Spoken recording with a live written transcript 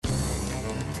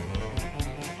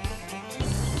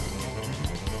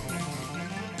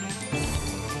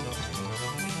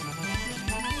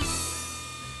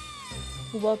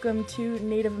Welcome to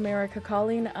Native America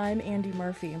Calling. I'm Andy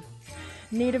Murphy.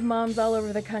 Native moms all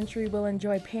over the country will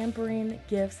enjoy pampering,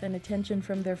 gifts, and attention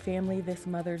from their family this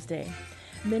Mother's Day.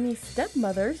 Many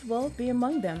stepmothers will be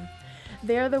among them.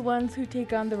 They are the ones who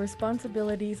take on the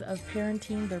responsibilities of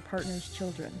parenting their partner's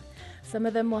children. Some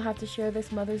of them will have to share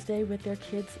this Mother's Day with their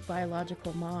kids'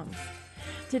 biological moms.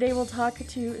 Today we'll talk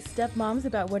to stepmoms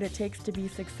about what it takes to be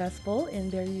successful in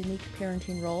their unique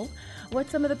parenting role, what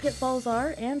some of the pitfalls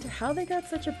are, and how they got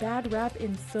such a bad rap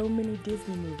in so many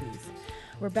Disney movies.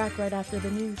 We're back right after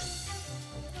the news.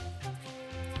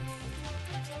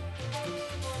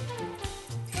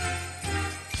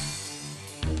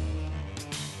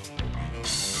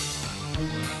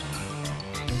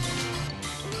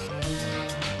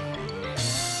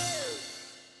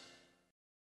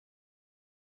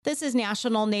 This is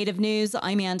National Native News.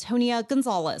 I'm Antonia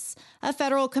Gonzalez. A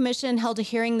federal commission held a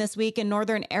hearing this week in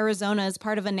northern Arizona as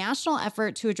part of a national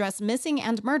effort to address missing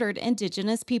and murdered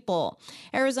Indigenous people.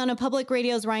 Arizona Public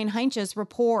Radio's Ryan Heinches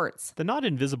reports. The Not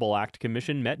Invisible Act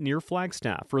Commission met near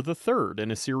Flagstaff for the third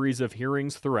in a series of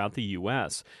hearings throughout the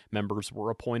U.S. Members were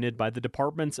appointed by the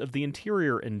Departments of the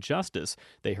Interior and Justice.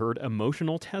 They heard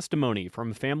emotional testimony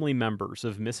from family members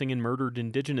of missing and murdered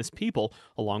Indigenous people,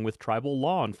 along with tribal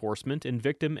law enforcement and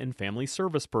victim and family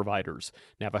service providers.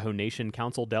 Navajo Nation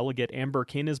Council Delegate Amber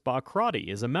Canis-Bacrati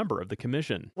is a member of the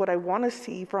commission. What I want to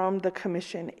see from the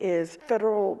commission is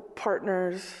federal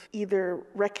partners either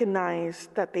recognize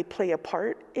that they play a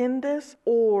part in this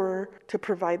or to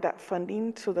provide that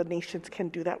funding so the nations can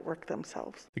do that work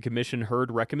themselves. The commission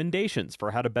heard recommendations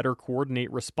for how to better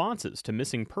coordinate responses to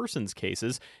missing persons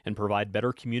cases and provide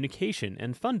better communication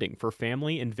and funding for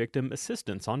family and victim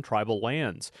assistance on tribal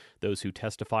lands. Those who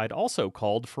testified also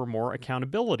called for more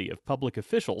accountability of public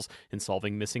officials in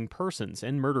solving missing persons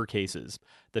and murder cases.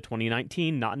 The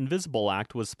 2019 Not Invisible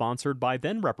Act was sponsored by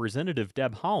then Representative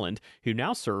Deb Haaland, who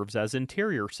now serves as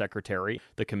Interior Secretary.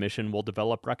 The commission will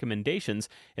develop recommendations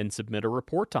and submit a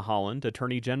report to Haaland,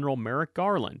 Attorney General Merrick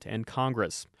Garland, and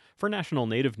Congress. For National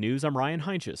Native News, I'm Ryan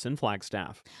Heinches in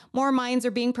Flagstaff. More mines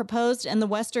are being proposed in the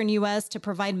western U.S. to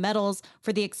provide metals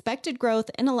for the expected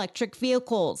growth in electric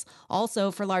vehicles,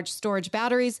 also for large storage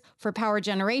batteries, for power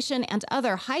generation, and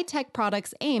other high-tech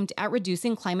products aimed at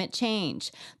reducing climate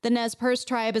change. The Nez Perce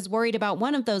tribe is worried about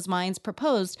one of those mines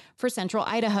proposed for central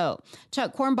Idaho.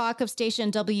 Chuck Kornbach of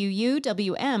station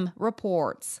WUWM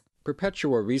reports.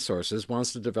 Perpetua Resources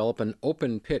wants to develop an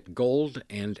open-pit gold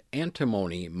and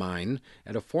antimony mine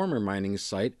at a former mining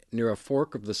site near a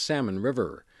fork of the Salmon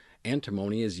River.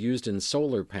 Antimony is used in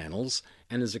solar panels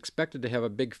and is expected to have a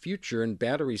big future in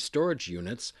battery storage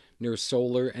units near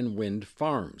solar and wind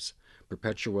farms.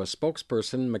 Perpetua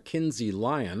spokesperson Mackenzie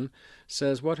Lyon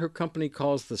says what her company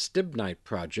calls the Stibnite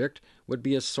Project would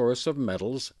be a source of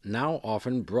metals now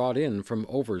often brought in from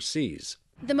overseas.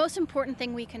 The most important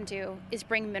thing we can do is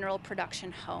bring mineral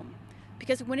production home,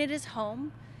 because when it is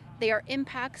home, they are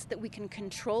impacts that we can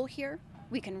control here,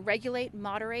 we can regulate,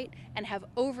 moderate, and have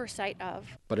oversight of.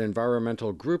 But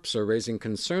environmental groups are raising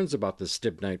concerns about the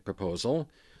Stibnite proposal.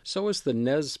 So is the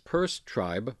Nez Perce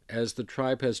tribe, as the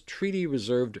tribe has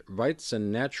treaty-reserved rights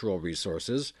and natural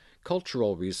resources,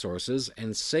 cultural resources,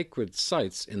 and sacred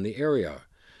sites in the area.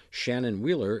 Shannon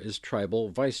Wheeler is tribal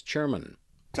vice chairman.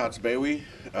 Tatsbewi,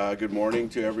 good morning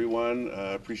to everyone.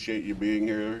 Appreciate you being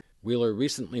here. Wheeler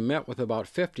recently met with about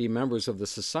 50 members of the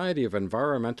Society of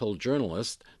Environmental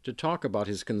Journalists to talk about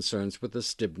his concerns with the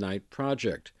Stibnite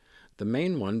Project, the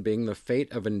main one being the fate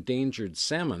of endangered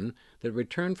salmon that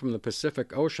return from the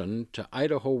Pacific Ocean to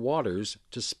Idaho waters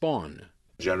to spawn.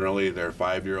 Generally, they're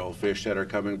 5-year-old fish that are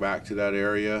coming back to that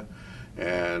area,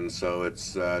 and so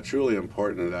it's truly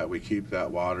important that we keep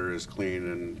that water as clean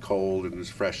and cold and as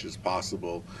fresh as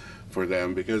possible for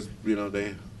them, because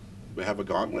they have a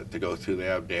gauntlet to go through. They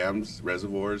have dams,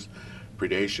 reservoirs,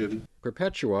 predation.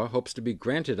 Perpetua hopes to be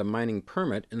granted a mining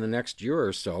permit in the next year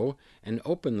or so and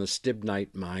open the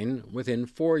Stibnite mine within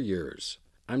 4 years.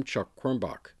 I'm Chuck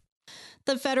Kornbach.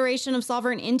 The Federation of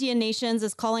Sovereign Indian Nations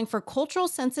is calling for cultural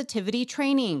sensitivity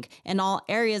training in all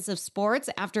areas of sports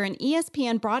after an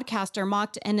ESPN broadcaster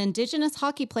mocked an Indigenous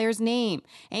hockey player's name.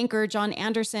 Anchor John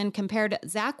Anderson compared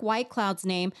Zach Whitecloud's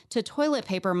name to toilet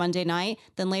paper Monday night,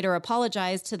 then later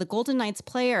apologized to the Golden Knights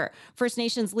player. First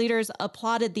Nations leaders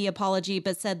applauded the apology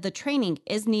but said the training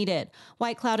is needed.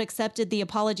 Whitecloud accepted the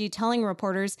apology, telling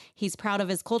reporters he's proud of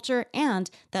his culture and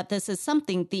that this is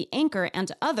something the anchor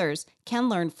and others can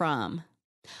learn from.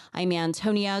 I'm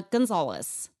Antonia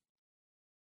Gonzalez.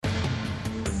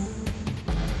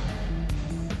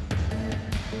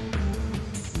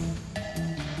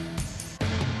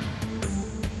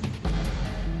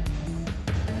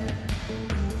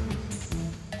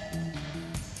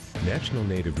 National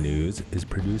Native News is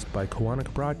produced by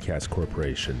Koahnic Broadcast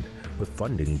Corporation with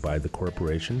funding by the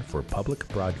Corporation for Public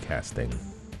Broadcasting.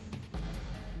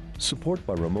 Support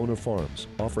by Ramona Farms,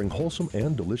 offering wholesome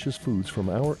and delicious foods from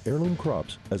our heirloom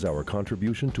crops as our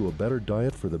contribution to a better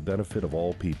diet for the benefit of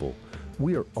all people.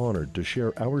 We are honored to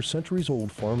share our centuries-old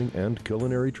farming and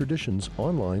culinary traditions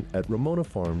online at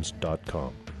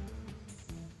ramonafarms.com.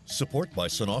 Support by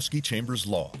Sonosky Chambers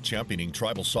Law, championing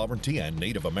tribal sovereignty and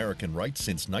Native American rights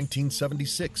since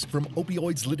 1976. From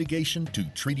opioids litigation to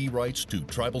treaty rights to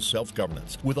tribal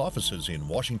self-governance. With offices in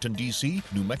Washington, D.C.,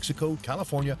 New Mexico,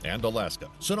 California, and Alaska.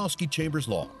 Sonosky Chambers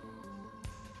Law.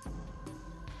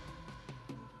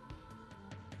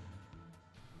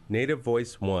 Native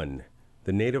Voice One,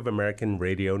 the Native American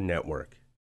Radio Network.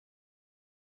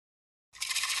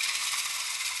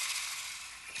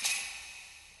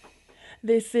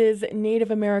 This is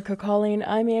Native America Calling.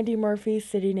 I'm Andy Murphy,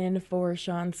 sitting in for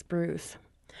Sean Spruce.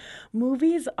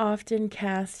 Movies often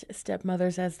cast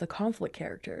stepmothers as the conflict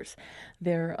characters.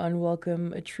 They're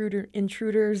unwelcome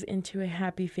intruders into a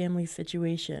happy family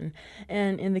situation.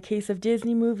 And in the case of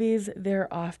Disney movies,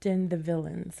 they're often the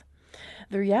villains.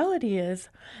 The reality is,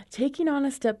 taking on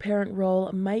a step-parent role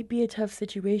might be a tough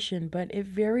situation, but it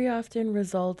very often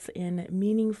results in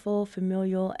meaningful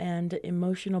familial and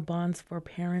emotional bonds for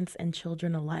parents and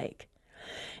children alike.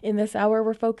 In this hour,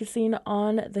 we're focusing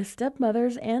on the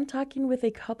stepmothers and talking with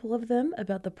a couple of them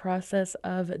about the process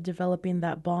of developing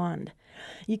that bond.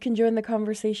 You can join the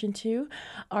conversation too.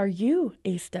 Are you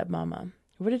a stepmama?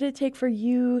 What did it take for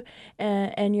you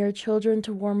and your children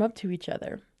to warm up to each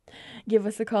other? Give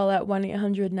us a call at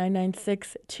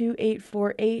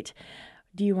 1-800-996-2848.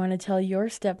 Do you want to tell your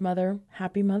stepmother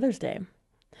Happy Mother's Day?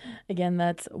 Again,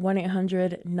 that's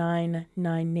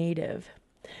 1-800-99-NATIVE.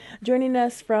 Joining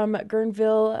us from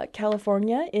Guerneville,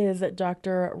 California is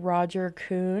Dr. Roger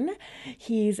Kuhn.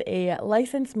 He's a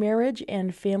licensed marriage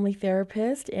and family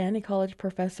therapist and a college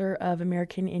professor of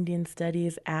American Indian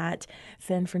Studies at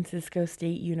San Francisco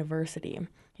State University.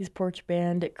 He's Porch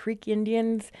Bend Creek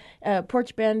Indians.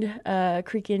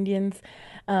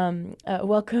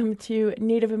 Welcome to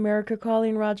Native America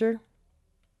Calling, Roger.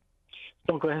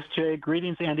 So glad, Jay.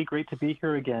 Greetings, Andy. Great to be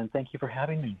here again. Thank you for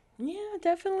having me. Yeah,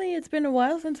 definitely. It's been a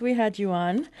while since we had you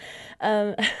on.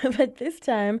 But this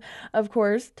time, of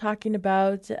course, talking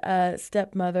about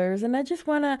stepmothers. And I just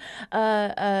want to,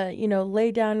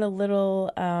 lay down a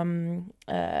little,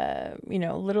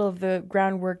 little of the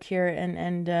groundwork here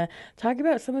and talk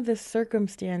about some of the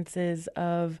circumstances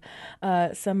of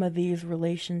some of these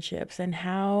relationships and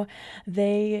how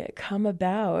they come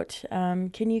about.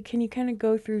 Can you kind of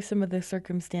go through some of the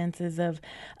circumstances of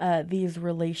these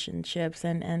relationships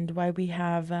and why we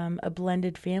have a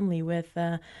blended family with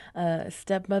a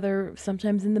stepmother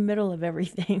sometimes in the middle of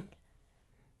everything?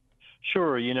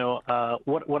 Sure.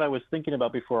 What I was thinking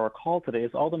about before our call today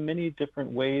is all the many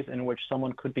different ways in which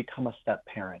someone could become a step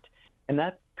parent. And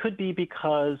that could be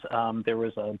because there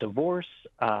was a divorce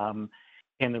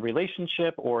in the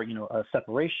relationship or, a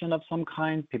separation of some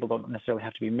kind. People don't necessarily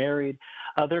have to be married.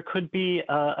 There could be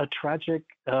a tragic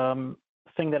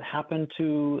thing that happened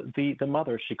to the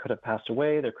mother. She could have passed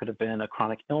away. There could have been a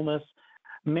chronic illness.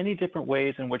 Many different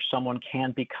ways in which someone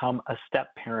can become a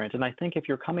step parent. And I think if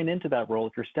you're coming into that role,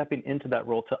 if you're stepping into that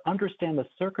role, to understand the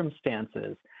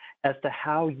circumstances as to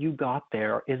how you got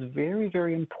there is very,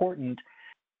 very important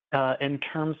in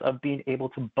terms of being able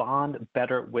to bond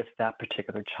better with that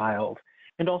particular child.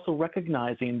 And also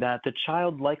recognizing that the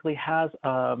child likely has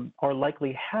or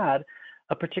likely had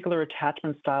a particular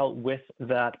attachment style with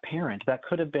that parent. That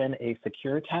could have been a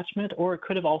secure attachment, or it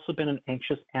could have also been an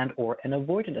anxious and or an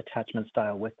avoidant attachment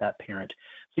style with that parent.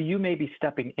 So you may be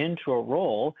stepping into a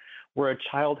role where a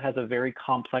child has a very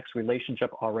complex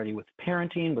relationship already with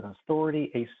parenting, with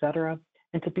authority, etc.,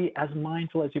 and to be as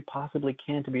mindful as you possibly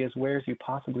can, to be as aware as you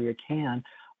possibly can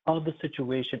of the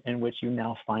situation in which you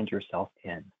now find yourself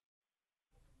in.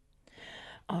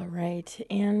 All right.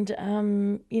 And,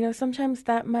 sometimes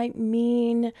that might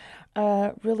mean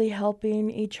really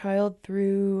helping a child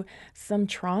through some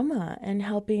trauma and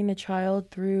helping a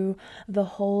child through the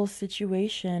whole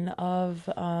situation of,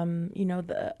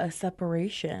 a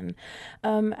separation.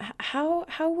 How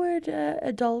would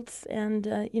adults and,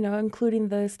 including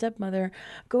the stepmother,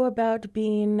 go about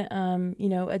being,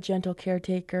 a gentle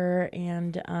caretaker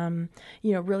and,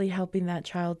 really helping that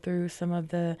child through some of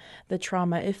the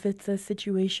trauma if it's a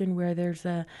situation where there's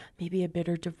maybe a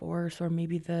bitter divorce or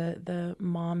maybe the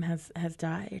mom has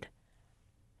died?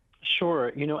 Sure,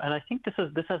 and I think this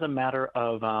is a matter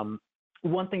of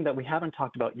one thing that we haven't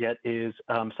talked about yet is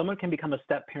someone can become a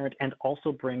step parent and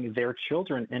also bring their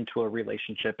children into a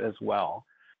relationship as well.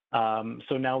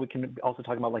 So now we can also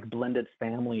talk about like blended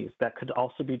families that could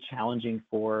also be challenging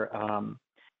for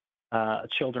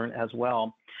children as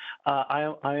well.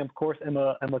 I of course am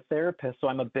a therapist, so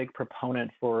I'm a big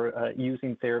proponent for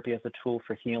using therapy as a tool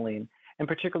for healing. In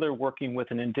particular, working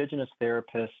with an Indigenous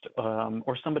therapist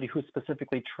or somebody who's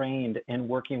specifically trained in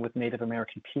working with Native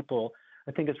American people,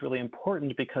 I think is really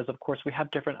important because, of course, we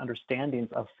have different understandings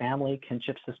of family,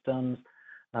 kinship systems,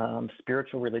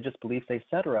 spiritual, religious beliefs,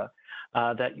 etc.,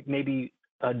 that maybe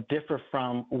differ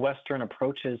from Western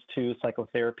approaches to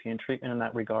psychotherapy and treatment in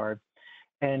that regard.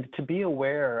 And to be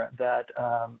aware that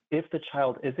if the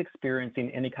child is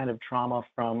experiencing any kind of trauma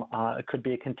from, it could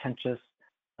be a contentious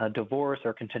divorce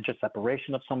or contentious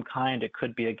separation of some kind, it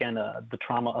could be, again, the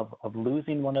trauma of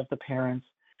losing one of the parents,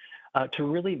 to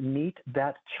really meet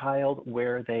that child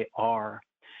where they are.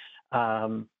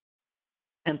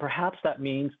 And perhaps that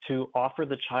means to offer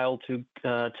the child to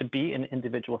be in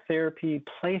individual therapy.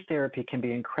 Play therapy can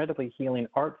be incredibly healing.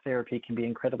 Art therapy can be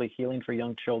incredibly healing for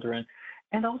young children.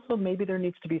 And also maybe there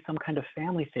needs to be some kind of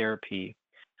family therapy.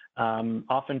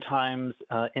 Oftentimes,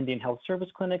 Indian Health Service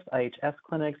clinics, IHS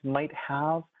clinics might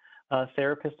have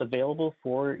therapists available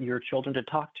for your children to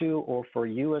talk to, or for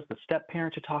you as the step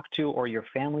parent to talk to, or your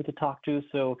family to talk to.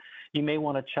 So you may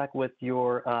want to check with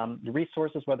your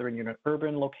resources, whether in your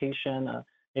urban location,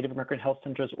 Native American health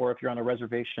centers, or if you're on a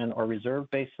reservation or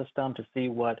reserve-based system, to see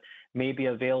what may be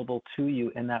available to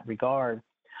you in that regard.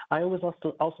 I always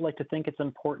also like to think it's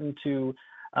important to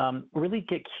really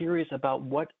get curious about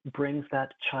what brings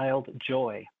that child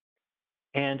joy.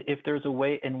 And if there's a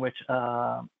way in which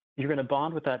you're going to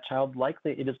bond with that child,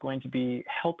 likely it is going to be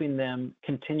helping them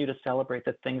continue to celebrate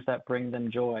the things that bring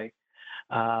them joy,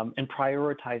 and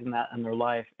prioritizing that in their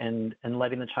life, and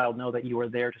letting the child know that you are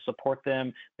there to support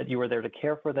them, that you are there to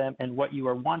care for them. And what you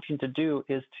are wanting to do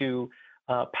is to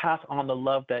pass on the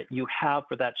love that you have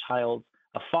for that child's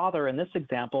father, in this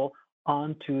example,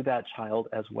 onto that child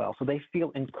as well. So they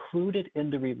feel included in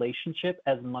the relationship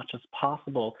as much as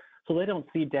possible. So they don't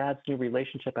see dad's new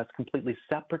relationship as completely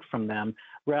separate from them.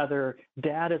 Rather,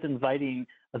 dad is inviting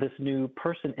this new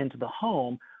person into the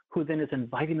home, who then is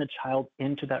inviting the child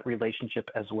into that relationship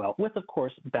as well, with, of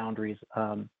course, boundaries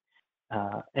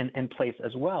in place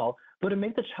as well. But to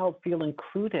make the child feel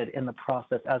included in the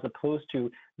process, as opposed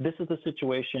to, this is the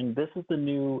situation, this is the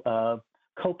new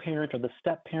co-parent or the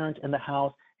step-parent in the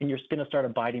house, and you're going to start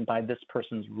abiding by this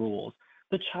person's rules.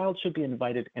 The child should be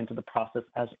invited into the process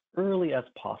as early as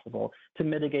possible to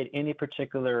mitigate any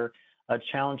particular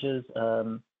challenges,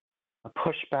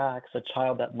 pushbacks, a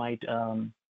child that might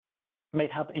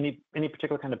have any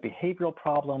particular kind of behavioral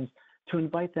problems, to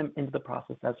invite them into the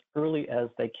process as early as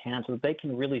they can, so that they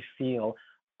can really feel,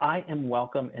 I am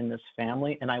welcome in this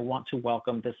family, and I want to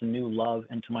welcome this new love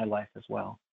into my life as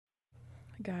well.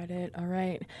 Got it. All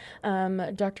right.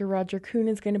 Dr. Roger Kuhn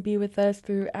is going to be with us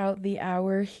throughout the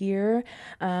hour here.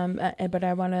 But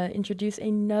I want to introduce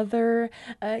another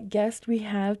guest we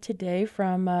have today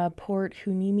from Port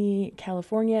Hueneme,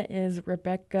 California, is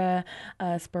Rebecca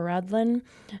Sparadlin.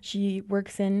 She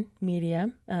works in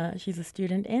media. She's a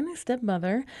student and a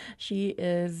stepmother. She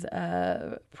is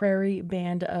Prairie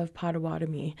Band of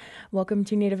Potawatomi. Welcome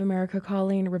to Native America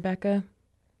Calling, Rebecca.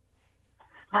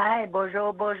 Hi,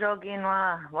 Bojo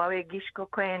Ginwa, Wawe Gishko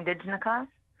Kwe Indigenakas,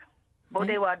 Bode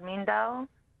Wadmindao,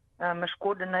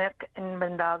 Mashkodanek in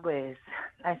Bendagwes.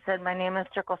 I said my name is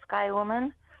Trickle Sky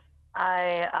Woman.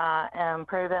 I am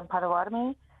Prairie Band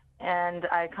Potawatomi, and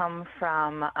I come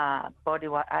from Bode.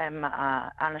 I'm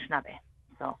Anishinaabe.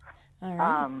 So, all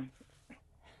right.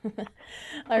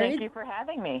 Thank you for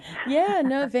having me. Yeah,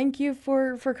 no, thank you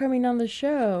for coming on the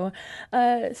show.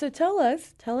 So tell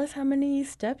us how many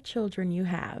stepchildren you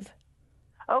have.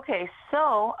 Okay,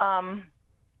 so I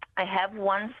have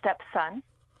one stepson.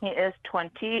 He is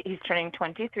 20. He's turning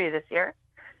 23 this year.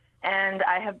 And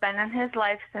I have been in his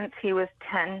life since he was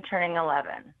 10, turning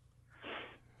 11.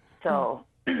 So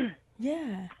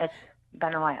yeah, it's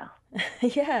been a while.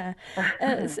 Yeah.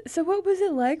 So what was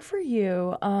it like for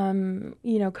you,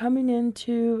 coming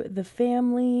into the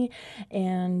family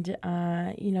and,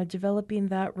 developing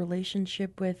that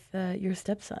relationship with your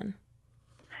stepson?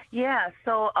 Yeah.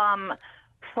 So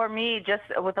for me, just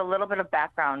with a little bit of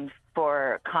background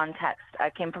for context, I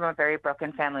came from a very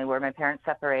broken family where my parents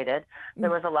separated. There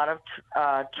was a lot of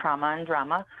trauma and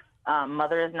drama.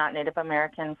 Mother is not Native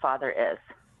American, father is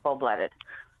full-blooded.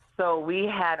 So we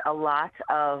had a lot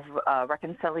of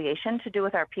reconciliation to do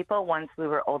with our people once we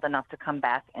were old enough to come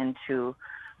back into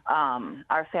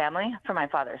our family from my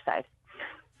father's side.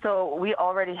 So we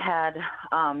already had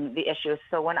the issues.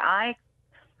 So when I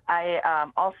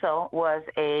also was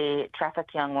a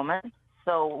trafficked young woman,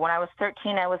 So when I was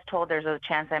 13, I was told there's a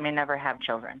chance I may never have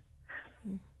children.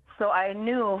 So I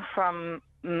knew from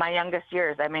my youngest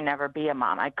years I may never be a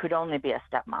mom. I could only be a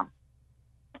stepmom.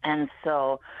 And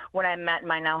so when I met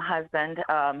my now husband,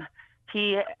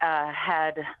 he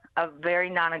had a very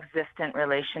non-existent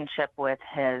relationship with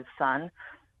his son.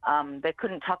 They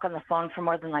couldn't talk on the phone for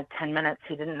more than like 10 minutes.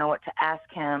 He didn't know what to ask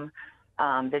him.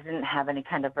 They didn't have any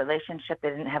kind of relationship. They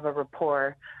didn't have a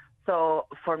rapport. So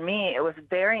for me, it was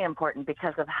very important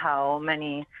because of how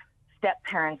many step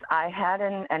parents I had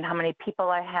and how many people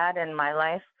I had in my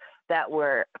life that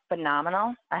were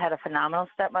phenomenal. I had a phenomenal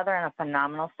stepmother and a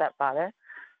phenomenal stepfather.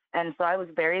 And so I was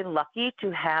very lucky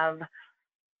to have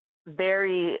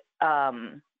very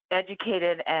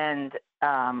educated and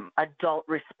adult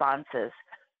responses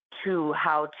to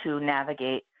how to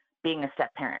navigate being a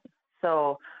step parent.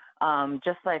 So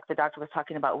just like the doctor was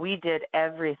talking about, we did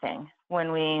everything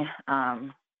when we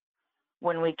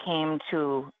came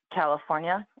to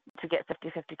California to get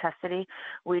 50-50 custody.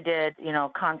 We did,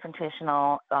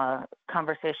 confrontational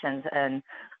conversations and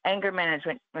anger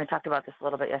management. We talked about this a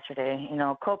little bit yesterday,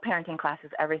 co-parenting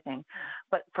classes, everything.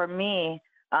 But for me,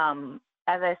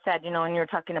 as I said, when you were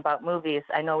talking about movies,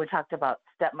 I know we talked about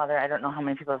Stepmother. I don't know how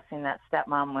many people have seen that,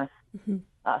 Stepmom with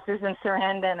Susan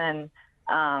Sarandon and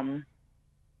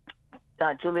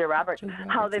Julia Roberts,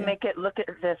 how they make it look at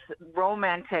this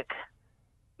romantic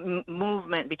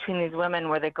movement between these women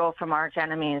where they go from arch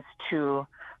enemies to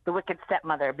the wicked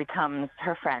stepmother becomes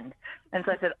her friend. And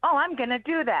so I said, I'm going to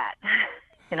do that.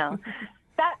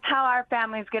 That's how our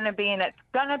family's going to be, and it's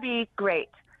going to be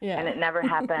great. Yeah. And it never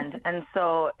happened. And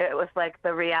so it was like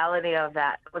the reality of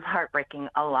that was heartbreaking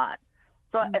a lot.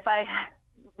 So if I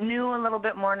knew a little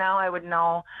bit more now, I would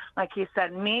know, like he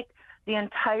said, meet the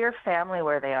entire family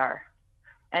where they are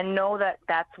and know that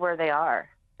that's where they are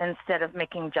instead of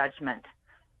making judgment.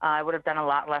 I would have done a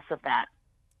lot less of that.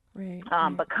 Right.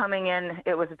 But coming in,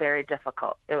 it was very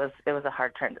difficult. It was a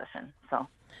hard transition. So.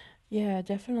 Yeah,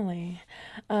 definitely.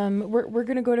 We're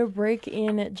going to go to break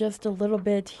in just a little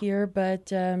bit here, but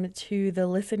to the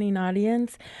listening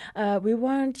audience, we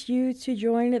want you to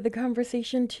join the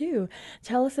conversation too.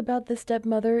 Tell us about the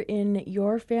stepmother in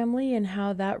your family and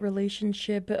how that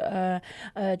relationship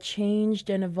changed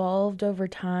and evolved over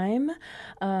time.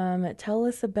 Tell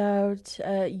us about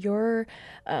your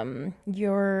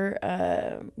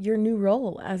new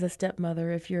role as a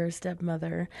stepmother, if you're a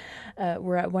stepmother.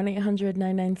 We're at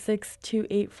 1-800-996-2848.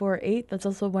 That's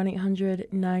also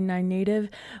 1-800-99-NATIVE.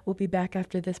 We'll be back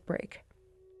after this break.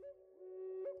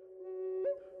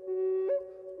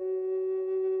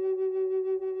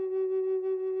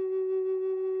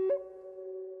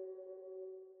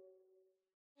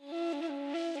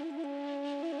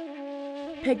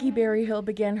 Peggy Berryhill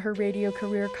began her radio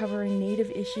career covering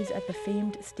Native issues at the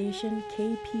famed station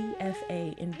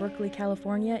KPFA in Berkeley,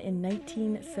 California in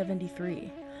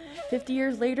 1973. 50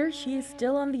 years later, she is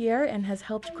still on the air and has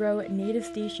helped grow Native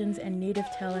stations and Native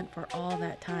talent for all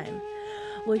that time.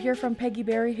 We'll hear from Peggy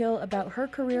Berryhill about her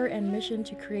career and mission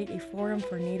to create a forum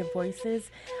for Native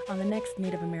voices on the next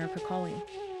Native America Calling.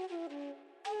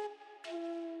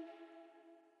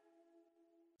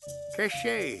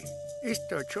 Keshe,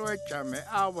 isto chocha me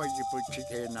awa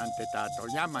yipuchite nante tato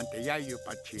yamante yayu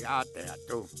pachi ate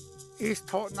atu. East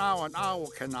Hot now and our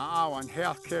can and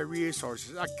healthcare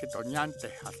resources akitonyante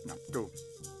has not do.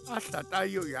 As that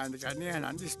ayu and Ghanaian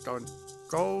and this done,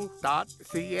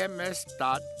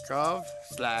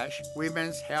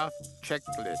 go.cms.gov/women's health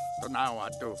checklist to now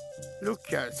do. Look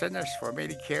here, Centers for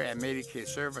Medicare and Medicaid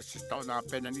Services don't know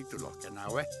penanito look now,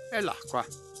 elaqua.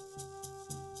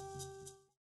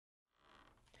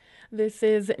 This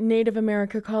is Native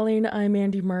America Calling. I'm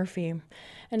Andy Murphy,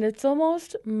 and it's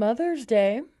almost Mother's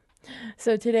Day.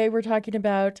 So today we're talking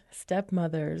about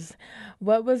stepmothers.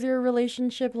 What was your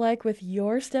relationship like with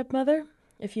your stepmother?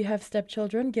 If you have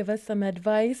stepchildren, give us some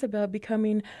advice about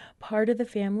becoming part of the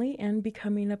family and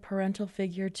becoming a parental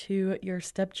figure to your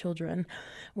stepchildren.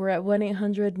 We're at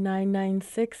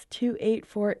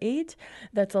 1-800-996-2848.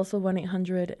 That's also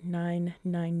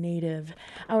 1-800-99-NATIVE.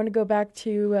 I want to go back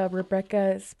to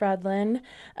Rebecca Spradlin.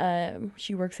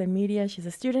 She works in media. She's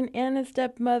a student and a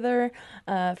stepmother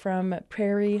from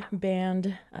Prairie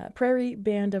Band of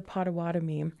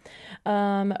Potawatomi.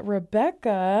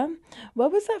 Rebecca,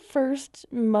 what was that first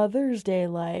Mother's Day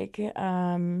like?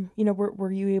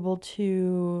 Were you able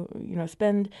to,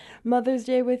 spend Mother's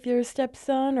Day with your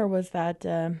stepson, or was that,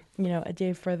 a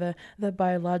day for the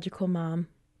biological mom?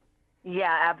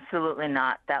 Yeah, absolutely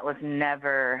not. That was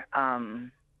never, I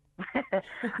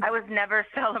was never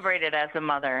celebrated as a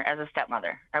mother, as a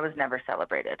stepmother. I was never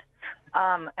celebrated.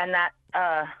 And that,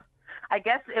 I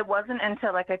guess it wasn't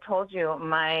until, like I told you,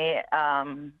 my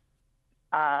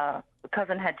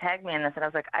cousin had tagged me in this, and I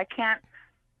was like, I can't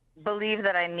believe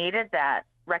that I needed that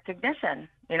recognition,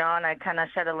 you know, and I kind of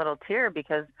shed a little tear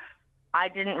because I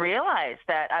didn't realize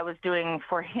that I was doing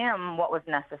for him what was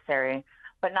necessary,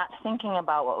 but not thinking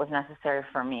about what was necessary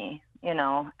for me, you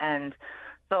know. And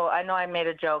so I know I made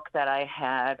a joke that I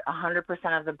had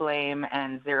 100% of the blame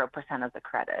and 0% of the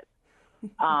credit.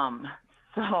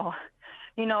 So,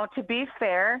 you know, to be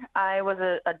fair, I was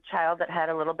a child that had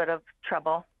a little bit of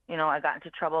trouble. You know, I got into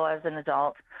trouble as an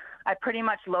adult. I pretty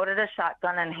much loaded a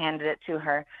shotgun and handed it to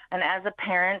her. And as a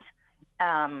parent,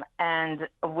 and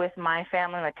with my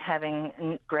family, like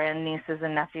having grandnieces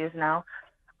and nephews now,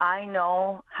 I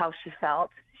know how she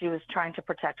felt. She was trying to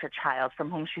protect her child from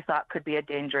whom she thought could be a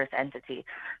dangerous entity.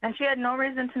 And she had no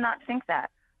reason to not think that.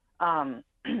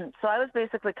 So I was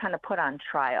basically kind of put on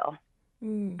trial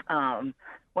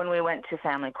when we went to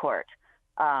family court.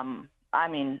 And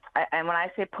when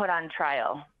I say put on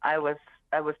trial, I was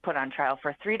put on trial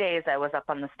for 3 days. I was up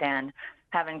on the stand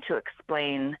having to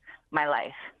explain my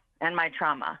life and my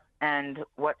trauma and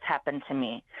what's happened to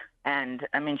me. And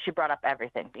I mean, she brought up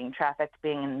everything: being trafficked,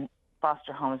 being in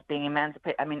foster homes, being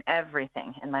emancipated. I mean,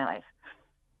 everything in my life.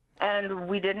 And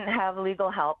we didn't have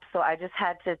legal help, so I just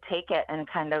had to take it and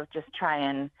kind of just try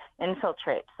and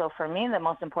infiltrate. So for me, the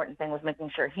most important thing was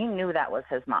making sure he knew that was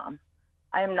his mom.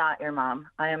 I am not your mom.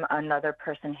 I am another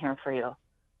person here for you.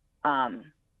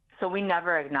 So we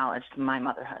never acknowledged my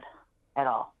motherhood at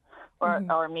all,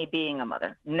 or me being a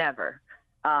mother. Never.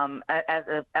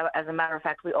 As a matter of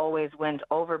fact, we always went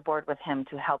overboard with him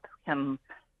to help him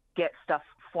get stuff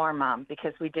for mom,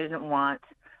 because we didn't want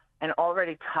an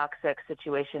already toxic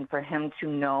situation for him to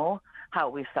know how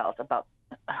we felt about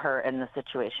her in the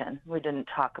situation. We didn't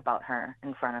talk about her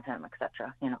in front of him,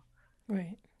 etc. You know.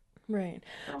 Right.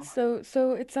 So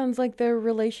it sounds like the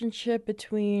relationship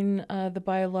between the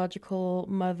biological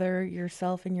mother,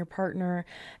 yourself, and your partner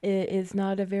is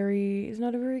not a very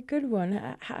good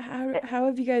one. How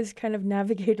have you guys kind of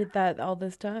navigated that all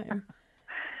this time?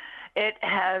 It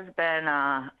has been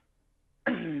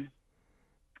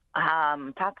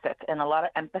toxic, and a lot of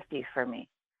empathy for me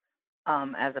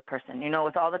as a person. You know,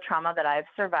 with all the trauma that I've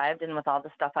survived and with all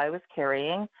the stuff I was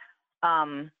carrying,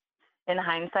 in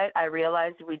hindsight, I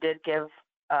realized we did give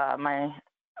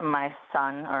my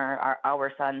son, or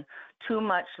our son, too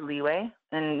much leeway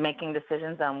in making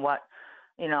decisions on what,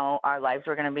 you know, our lives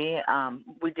were going to be.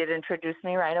 We did introduce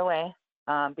me right away.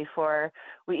 Before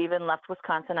we even left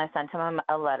Wisconsin, I sent him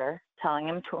a letter telling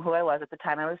him who I was. At the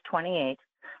time, I was 28,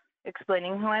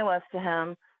 explaining who I was to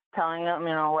him, telling him,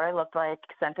 you know, what I looked like,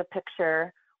 sent a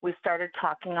picture. We started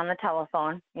talking on the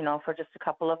telephone, you know, for just a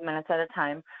couple of minutes at a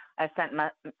time. I sent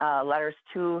my letters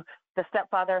to the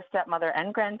stepfather, stepmother,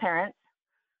 and grandparents,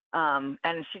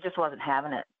 and she just wasn't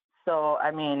having it. So,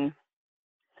 I mean,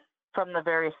 from the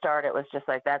very start, it was just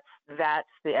like, that's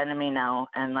the enemy now,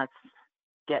 and let's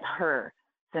get her,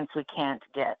 since we can't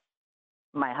get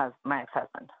my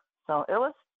ex-husband. So it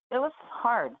was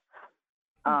hard,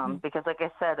 because, like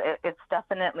I said, it's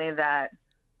definitely that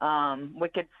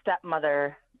wicked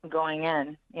stepmother going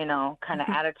in, you know, kind of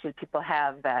attitude people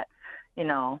have, that, you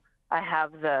know, I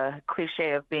have the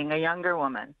cliche of being a younger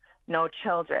woman, no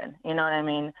children, you know what I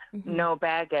mean? No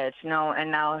baggage, no,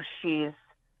 and now she's,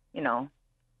 you know,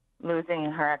 losing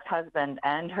her ex-husband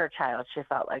and her child, she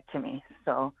felt like, to me.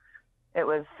 So it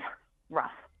was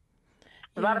rough.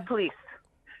 A lot of police,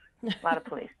 a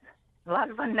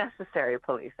lot of unnecessary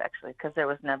police, actually, because there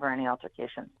was never any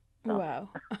altercation. So. Wow.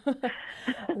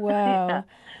 Wow.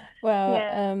 Wow.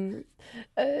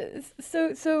 Yeah.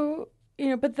 So you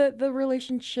know, but the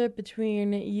relationship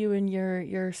between you and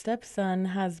your stepson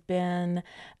has been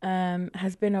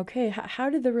okay. How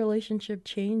did the relationship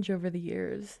change over the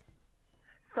years?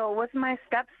 So with my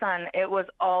stepson, it was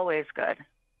always good.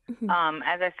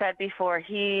 As I said before,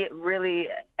 he really,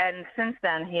 and since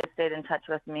then, he has stayed in touch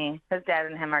with me. His dad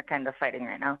and him are kind of fighting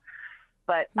right now,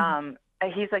 but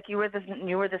he's like, you were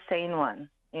the sane one,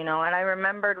 you know. And I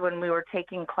remembered when we were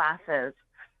taking classes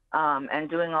and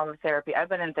doing all the therapy. I've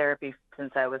been in therapy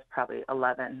since I was probably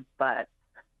 11, but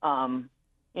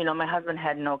you know, my husband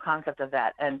had no concept of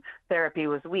that, and therapy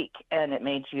was weak, and it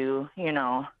made you, you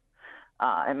know,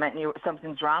 it meant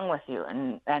something's wrong with you,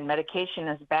 and medication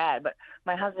is bad. But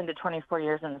my husband did 24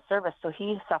 years in the service, so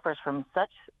he suffers from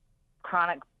such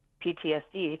chronic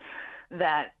PTSD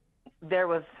that there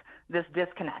was this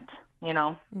disconnect, you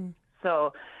know.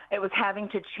 So it was having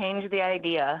to change the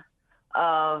idea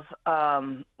of,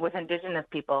 with Indigenous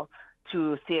people,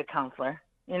 to see a counselor,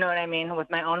 you know what I mean, with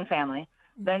my own family,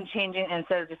 then changing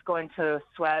instead of just going to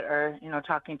Sweat or,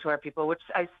 talking to our people, which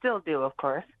I still do, of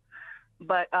course.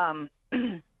 But I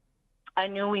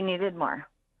knew we needed more.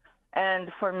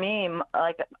 And for me,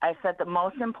 like I said, the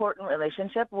most important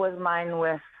relationship was mine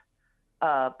with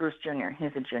Bruce Jr.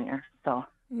 He's a junior, so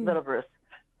little Bruce.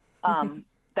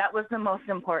 That was the most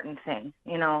important thing,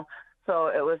 So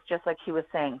it was just like he was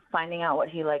saying, finding out what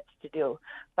he liked to do,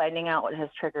 finding out what his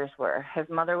triggers were. His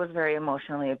mother was very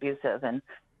emotionally abusive, and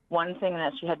one thing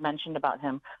that she had mentioned about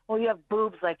him, well, you have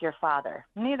boobs like your father.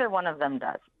 Neither one of them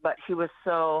does, but he was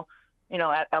so,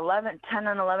 at 10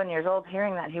 and 11 years old,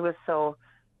 hearing that, he was so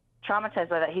traumatized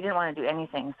by that, he didn't want to do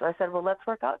anything. So I said, well, let's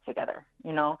work out together,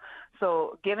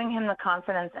 So giving him the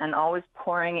confidence and always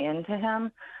pouring into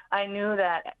him, I knew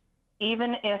that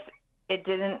even if it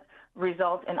didn't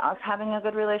result in us having a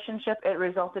good relationship, it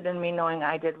resulted in me knowing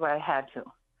I did what I had to.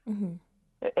 Mm-hmm.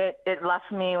 It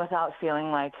left me without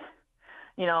feeling like,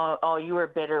 oh, you were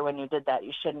bitter when you did that.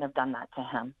 You shouldn't have done that to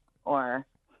him. Or,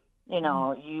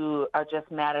 you are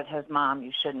just mad at his mom.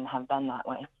 You shouldn't have been that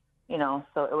way.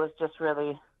 So it was just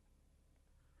really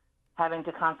having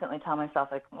to constantly tell myself,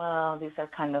 like, well, these are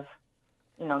kind of,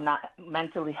 not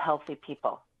mentally healthy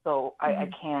people. So I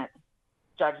can't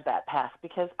judge that past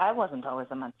because I wasn't always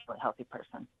a mentally healthy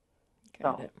person.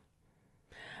 Got it.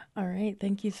 All right.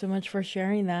 Thank you so much for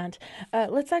sharing that.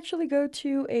 Let's actually go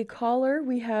to a caller.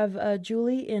 We have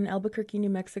Julie in Albuquerque, New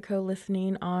Mexico,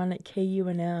 listening on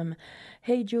KUNM.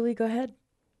 Hey, Julie, go ahead.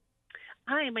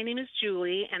 Hi, my name is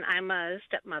Julie, and I'm a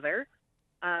stepmother.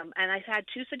 And I had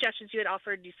two suggestions you had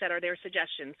offered. You said, are there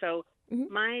suggestions? So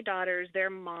my daughters, their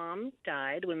mom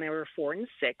died when they were 4 and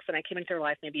 6, and I came into their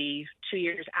life maybe 2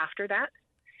 years after that.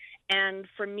 And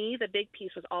for me, the big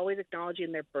piece was always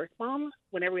acknowledging their birth mom.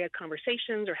 Whenever we had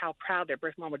conversations or how proud their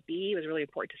birth mom would be, it was really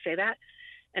important to say that.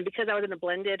 And because I was in a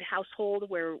blended household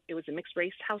where it was a mixed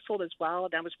race household as well,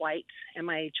 and I was white, and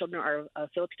my children are of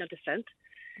Filipino descent,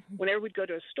 whenever we'd go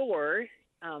to a store,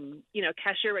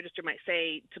 cashier register might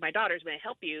say to my daughters, may I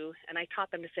help you? And I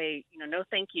taught them to say, no,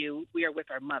 thank you. We are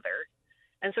with our mother.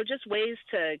 And so just ways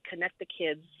to connect the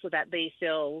kids so that they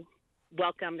feel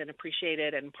welcomed and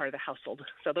appreciated and part of the household.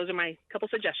 So those are my couple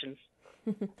suggestions.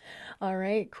 All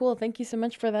right, cool. Thank you so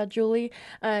much for that, Julie.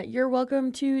 You're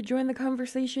welcome to join the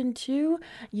conversation too.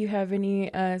 You have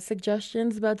any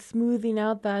suggestions about smoothing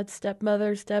out that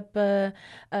stepmother, stepchildren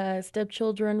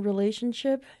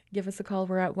relationship? Give us a call.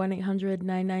 We're at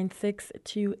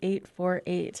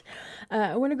 1-800-996-2848.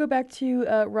 I want to go back to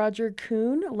Roger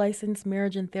Kuhn, licensed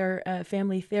marriage and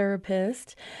family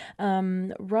therapist.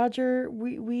 Roger,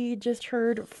 we just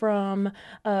heard from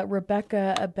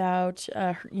Rebecca about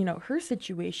her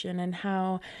situation and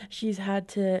how she's had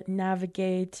to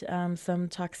navigate some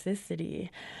toxicity.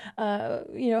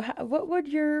 What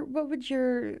would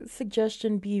your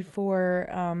suggestion be for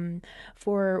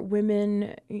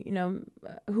women,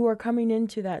 who are coming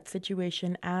into that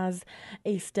situation as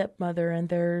a stepmother, and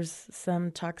there's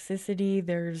some toxicity,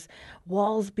 there's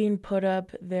walls being put up,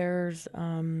 there's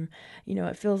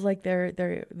it feels like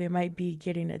they might be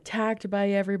getting attacked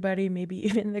by everybody, maybe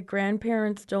even the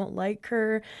grandparents don't like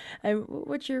her.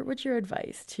 What's your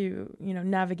advice to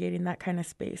navigating that kind of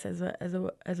space as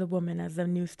a woman, as a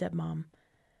new stepmom?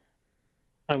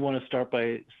 I want to start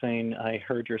by saying I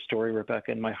heard your story,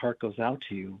 Rebecca, and my heart goes out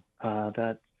to you.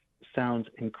 That sounds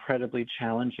incredibly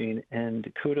challenging,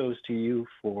 and kudos to you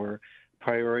for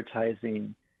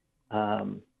prioritizing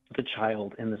the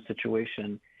child in the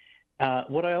situation.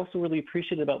 What I also really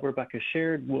appreciated about what Rebecca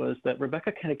shared was that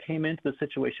Rebecca kind of came into the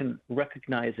situation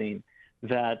recognizing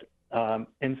that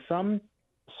in some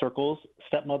circles,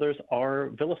 stepmothers are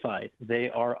vilified. They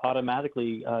are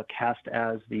automatically cast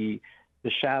as the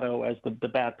shadow, as the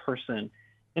bad person.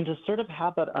 And to sort of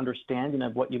have that understanding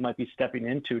of what you might be stepping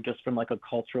into just from like a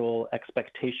cultural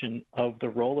expectation of the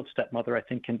role of stepmother, I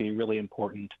think can be really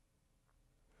important.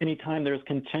 Anytime there's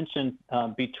contention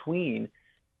between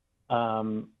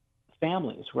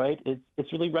families, right?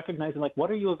 It's really recognizing, like, what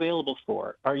are you available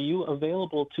for? Are you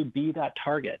available to be that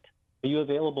target? Are you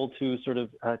available to sort of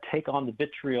take on the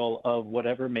vitriol of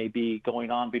whatever may be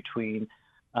going on between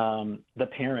the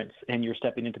parents and you're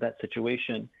stepping into that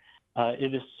situation?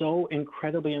 It is so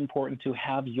incredibly important to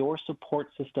have your support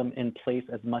system in place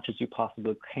as much as you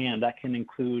possibly can. That can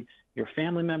include your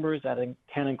family members. That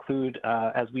can include,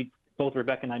 as both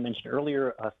Rebecca and I mentioned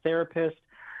earlier, a therapist.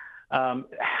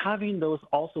 Having those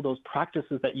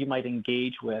practices that you might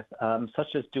engage with,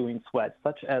 such as doing sweat,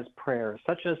 such as prayer,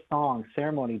 such as songs,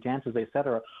 ceremony, dances,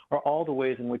 etc., are all the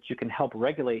ways in which you can help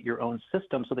regulate your own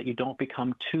system so that you don't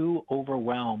become too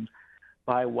overwhelmed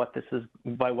by what's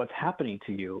happening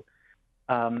to you.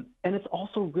 And it's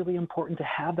also really important to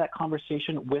have that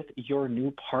conversation with your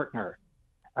new partner.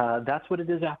 That's what it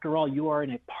is after all. You are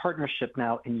in a partnership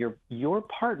now, and your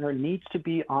partner needs to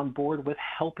be on board with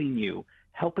helping you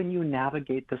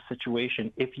navigate the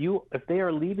situation. If they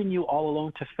are leaving you all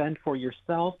alone to fend for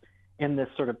yourself in this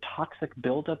sort of toxic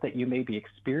buildup that you may be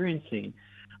experiencing,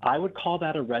 I would call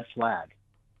that a red flag.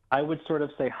 I would sort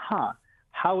of say,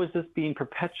 how is this being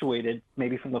perpetuated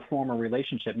maybe from the former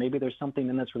relationship? Maybe there's something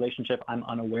in this relationship I'm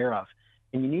unaware of.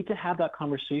 And you need to have that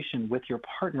conversation with your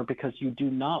partner because you do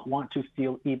not want to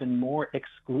feel even more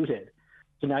excluded.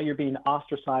 So now you're being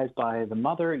ostracized by the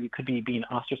mother. You could be being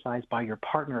ostracized by your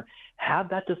partner. Have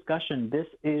that discussion. This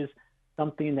is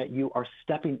something that you are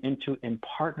stepping into in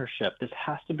partnership. This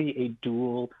has to be a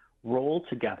dual role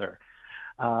together.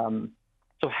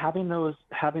 So having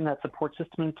that support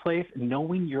system in place,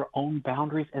 knowing your own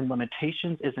boundaries and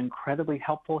limitations is incredibly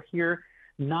helpful here.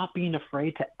 Not being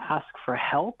afraid to ask for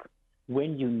help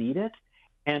when you need it.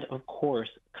 And of course,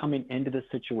 coming into the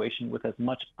situation with as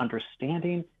much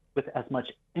understanding, with as much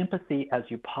empathy as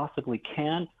you possibly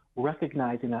can,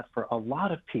 recognizing that for a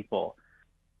lot of people,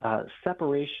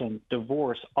 separation,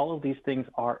 divorce, all of these things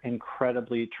are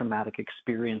incredibly traumatic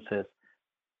experiences.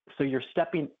 So you're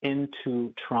stepping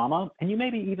into trauma, and you may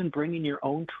be even bringing your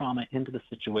own trauma into the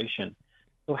situation.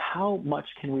 So how much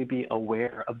can we be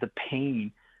aware of the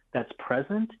pain that's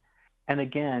present? And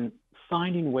again,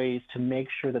 finding ways to make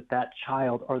sure that that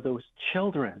child or those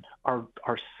children are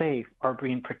safe, are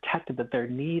being protected, that their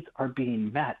needs are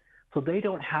being met, so they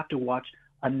don't have to watch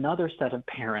another set of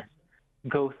parents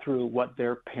go through what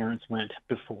their parents went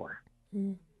before.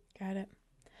 Got it.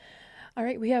 All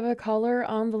right, we have a caller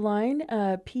on the line,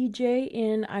 PJ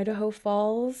in Idaho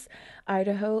Falls,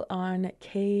 Idaho on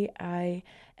KISU.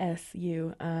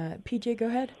 PJ, go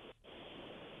ahead.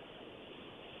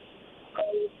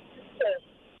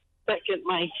 Second,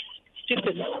 my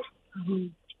stupid. All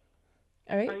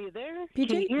right. Are you there? PJ?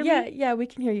 Can you hear me? Yeah, we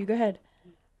can hear you. Go ahead.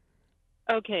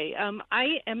 Okay.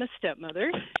 I am a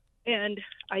stepmother, and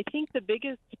I think the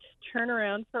biggest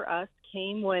turnaround for us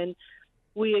came when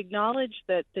we acknowledged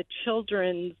that the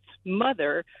children's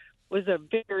mother was a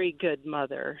very good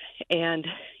mother. And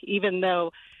even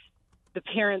though the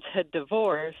parents had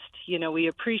divorced, we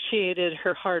appreciated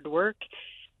her hard work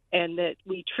and that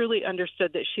we truly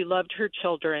understood that she loved her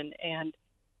children. And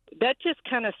that just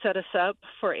kind of set us up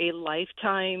for a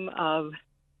lifetime of,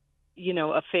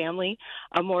 a family,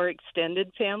 a more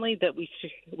extended family that we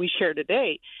share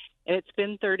today. And it's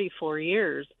been 34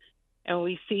 years, and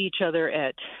we see each other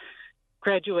at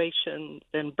graduations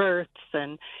and births,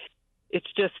 and it's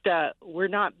just we're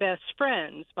not best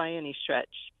friends by any stretch,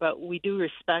 but we do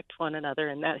respect one another,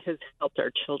 and that has helped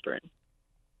our children.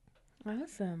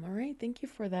 Awesome. All right. Thank you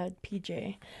for that,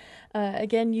 PJ.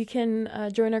 Again, you can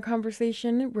join our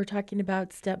conversation. We're talking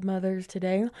about stepmothers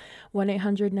today.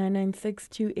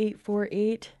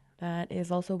 1-800-996-2848. That is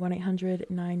also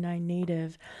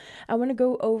 1-800-99-NATIVE. I want to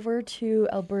go over to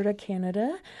Alberta,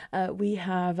 Canada. We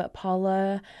have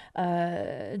Paula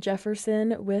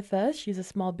Jefferson with us. She's a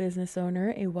small business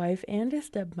owner, a wife, and a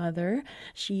stepmother.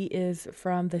 She is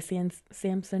from the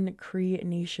Samson Cree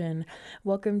Nation.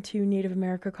 Welcome to Native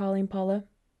America Calling, Paula.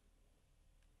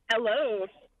 Hello.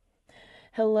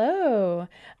 Hello.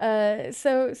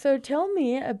 So tell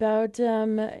me about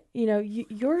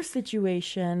your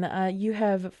situation. You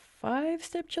have 5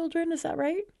 stepchildren, is that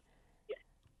right?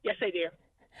 Yes, I do.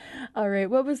 All right.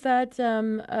 What was that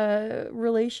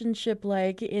relationship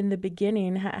like in the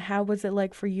beginning? How was it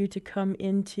like for you to come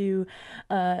into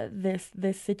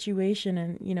this situation,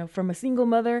 and from a single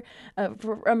mother,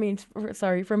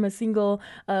 from a single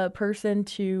person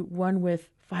to one with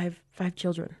five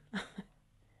children?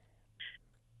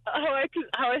 How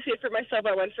I say it for myself,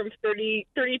 I went from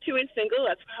 32 and single,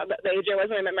 that's the age I was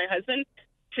when I met my husband,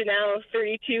 to now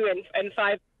 32 and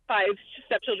five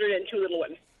stepchildren and 2 little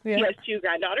ones. Yeah. He has 2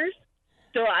 granddaughters.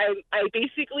 So I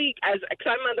basically, because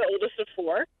I'm the oldest of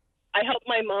 4, I helped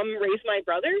my mom raise my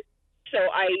brother. So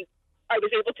I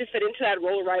was able to fit into that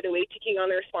role right away, taking on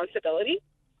the responsibility.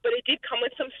 But it did come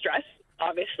with some stress.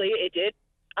 Obviously, it did.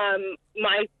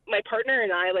 My partner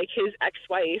and I, like his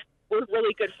ex-wife, we're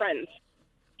really good friends.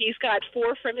 He's got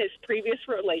 4 from his previous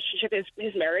relationship,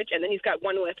 his marriage, and then he's got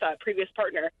 1 with a previous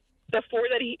partner. The 4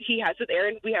 that he has with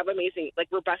Aaron, we have amazing,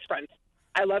 we're best friends.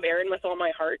 I love Aaron with all my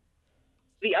heart.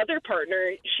 The other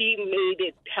partner, she made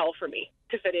it hell for me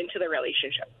to fit into the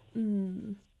relationship.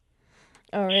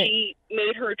 All right. She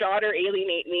made her daughter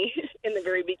alienate me in the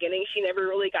very beginning. She never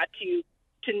really got to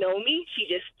know me. She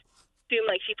just seemed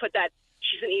like she put that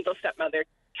she's an evil stepmother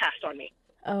cast on me.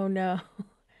 Oh, no.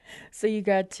 So you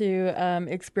got to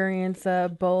experience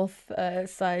both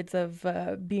sides of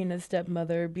being a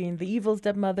stepmother, being the evil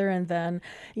stepmother, and then,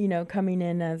 coming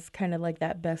in as kind of like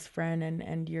that best friend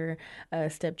and your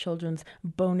stepchildren's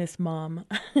bonus mom.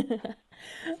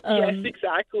 Yes,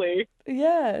 exactly.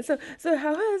 Yeah. So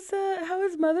how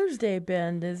has Mother's Day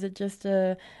been? Is it just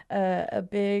a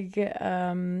big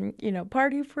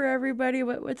party for everybody?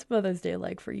 What's Mother's Day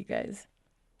like for you guys?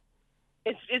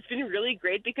 It's been really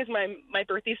great because my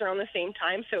birthdays are on the same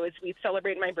time, so we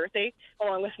celebrate my birthday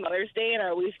along with Mother's Day, and I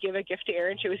always give a gift to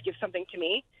Erin. She always gives something to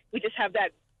me. We just have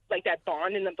that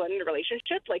bond in the blended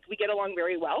relationship. Like, we get along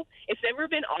very well. It's never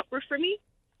been awkward for me,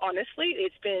 honestly.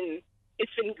 It's been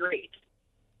great.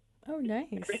 Oh, nice.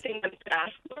 Everything I'm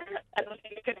asked for, I don't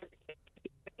think I could ever get.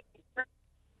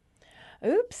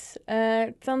 Oops.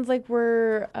 It sounds like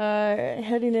we're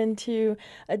heading into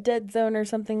a dead zone or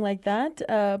something like that.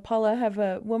 Paula, I have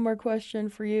one more question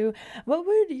for you. What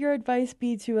would your advice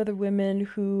be to other women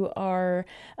who are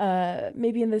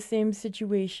maybe in the same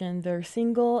situation? They're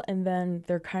single and then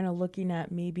they're kind of looking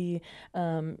at maybe,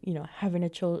 having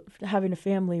a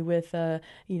family with,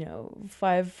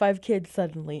 five kids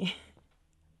suddenly.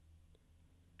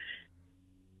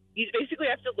 You basically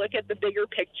have to look at the bigger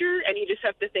picture, and you just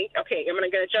have to think, okay, am I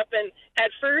going to jump in head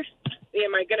first?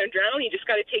 Am I going to drown? You just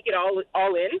got to take it all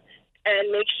in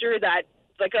and make sure that,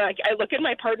 I look at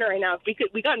my partner right now, because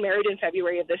we got married in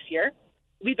February of this year.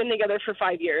 We've been together for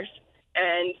 5 years,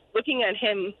 and looking at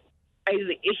him,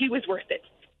 he was worth it.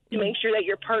 To make sure that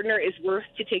your partner is worth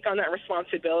to take on that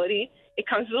responsibility. It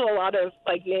comes with a lot of,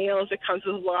 nails. It comes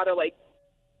with a lot of,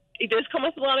 it does come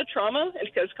with a lot of trauma, and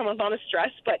it does come with a lot of stress,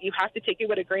 but you have to take it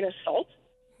with a grain of salt,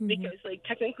 because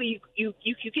technically you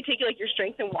can take it your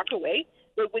strength and walk away.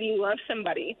 But when you love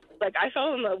somebody, I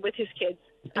fell in love with his kids.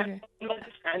 Okay. I fell in love with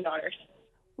his granddaughters.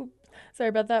 Sorry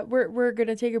about that. We're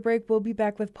gonna take a break. We'll be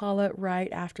back with Paula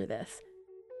right after this.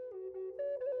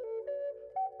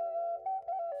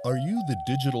 Are you the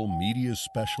digital media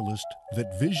specialist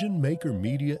that Vision Maker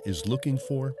Media is looking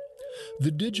for?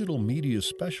 The digital media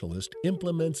specialist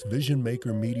implements Vision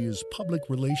Maker Media's public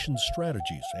relations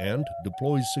strategies and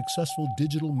deploys successful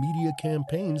digital media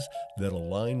campaigns that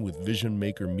align with Vision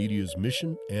Maker Media's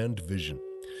mission and vision.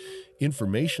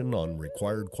 Information on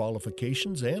required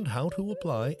qualifications and how to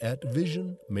apply at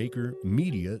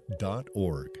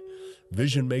visionmakermedia.org.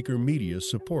 Vision Maker Media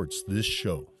supports this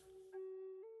show.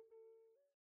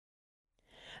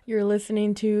 You're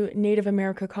listening to Native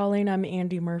America Calling. I'm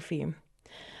Andy Murphy.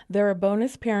 They're a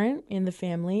bonus parent in the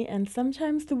family, and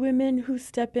sometimes the women who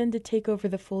step in to take over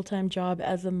the full-time job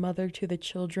as a mother to the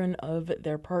children of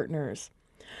their partners.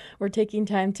 We're taking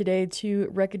time today to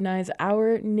recognize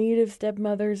our Native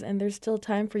stepmothers, and there's still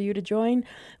time for you to join.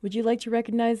 Would you like to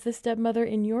recognize the stepmother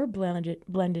in your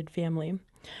blended family?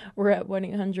 We're at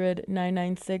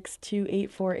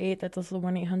 1-800-996-2848. That's also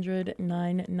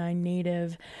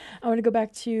 1-800-99-NATIVE. I want to go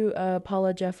back to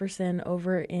Paula Jefferson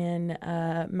over in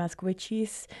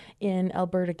Maskwacis in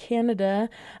Alberta, Canada.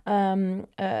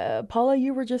 Paula,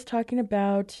 you were just talking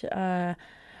about...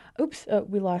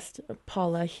 we lost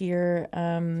Paula here.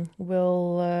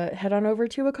 We'll head on over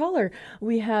to a caller.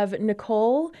 We have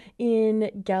Nicole in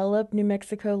Gallup, New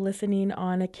Mexico, listening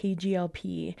on a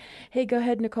KGLP. Hey, go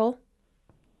ahead, Nicole.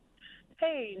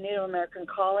 Hey, Native American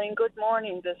Calling. Good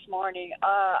morning this morning.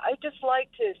 I just like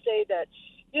to say that,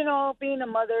 being a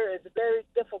mother is very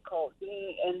difficult.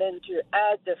 And then to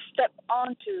add the step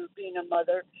onto being a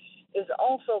mother is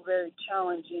also very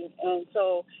challenging. And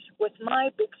so with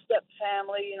my big step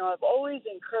family, I've always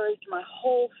encouraged my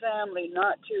whole family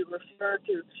not to refer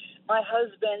to my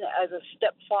husband as a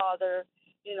stepfather,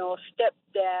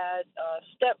 stepdad,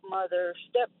 stepmother,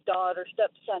 stepdaughter,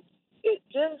 stepson. It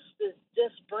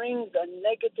just brings a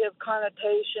negative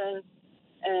connotation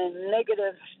and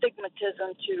negative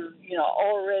stigmatism to,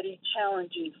 already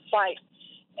challenging fight.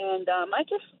 And I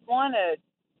just want to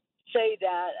say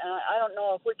that, I don't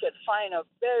know if we could find a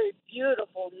very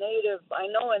beautiful Native, I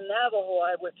know in Navajo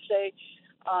I would say,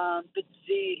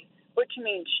 Bitzi, which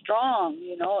means strong,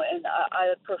 and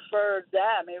I prefer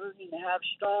that. Maybe we can have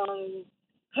strong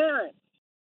parents.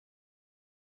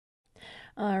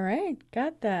 All right,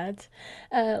 got that.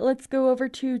 Let's go over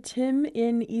to Tim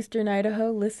in Eastern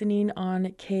Idaho, listening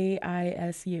on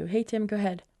KISU. Hey, Tim, go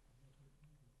ahead.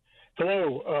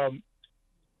 Hello.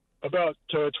 About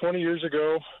 20 years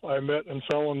ago, I met and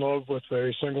fell in love with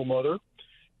a single mother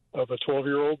of a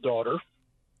 12-year-old daughter.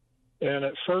 And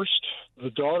at first, the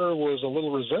daughter was a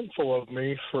little resentful of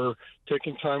me for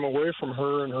taking time away from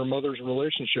her and her mother's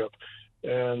relationship.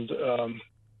 And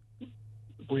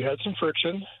we had some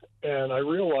friction. and I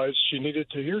realized she needed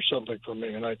to hear something from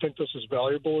me. And I think this is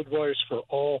valuable advice for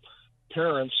all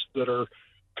parents that are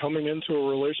coming into a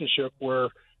relationship where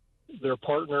their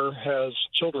partner has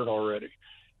children already.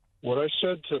 What I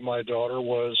said to my daughter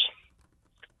was,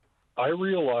 I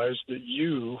realize that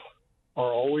you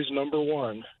are always number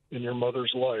one in your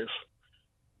mother's life,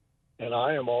 and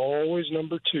I am always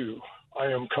number two. I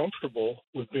am comfortable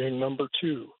with being number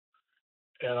two,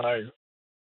 and I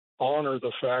honor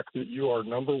the fact that you are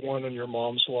number one in your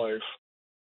mom's life.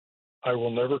 I will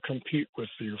never compete with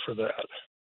you for that.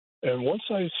 And once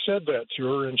I said that to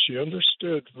her and she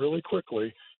understood really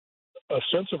quickly, a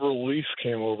sense of relief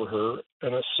came over her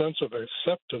and a sense of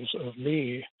acceptance of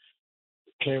me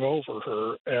came over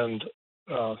her. And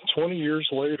 20 years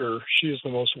later, she is the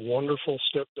most wonderful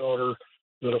stepdaughter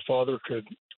that a father could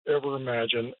ever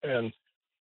imagine. And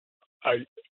I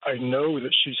know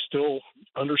that she still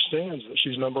understands that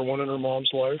she's number one in her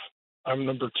mom's life. I'm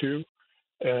number two,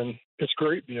 and it's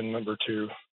great being number two.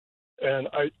 And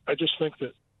I just think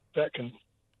that can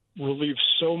relieve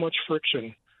so much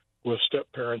friction with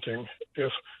step-parenting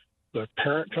if the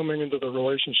parent coming into the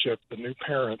relationship, the new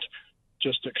parent,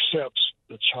 just accepts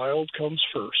the child comes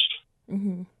first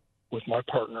with my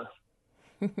partner.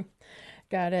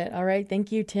 Got it. All right.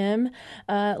 Thank you, Tim.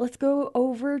 Let's go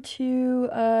over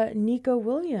to Nico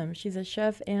Williams. She's a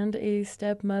chef and a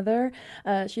stepmother.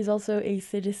 She's also a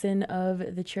citizen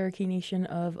of the Cherokee Nation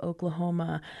of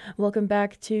Oklahoma. Welcome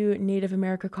back to Native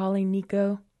America Calling,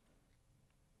 Nico.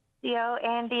 Sio,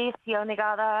 Andy, Sio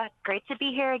Nagada. Great to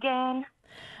be here again.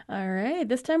 All right.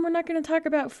 This time we're not going to talk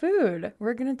about food.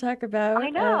 We're going to talk about... I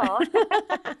know.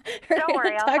 Don't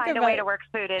worry. I'll find a way to work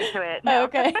food into it. No.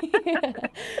 Okay.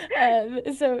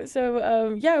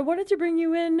 I wanted to bring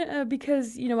you in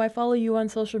because, I follow you on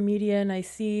social media and I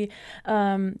see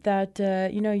that,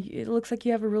 it looks like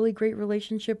you have a really great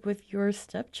relationship with your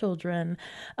stepchildren.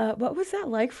 What was that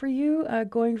like for you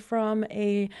going from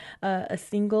a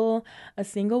single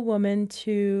woman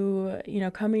to,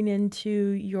 coming into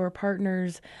your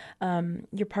partner's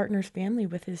family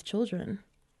with his children?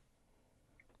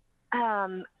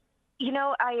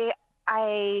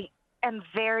 I am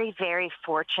very, very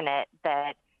fortunate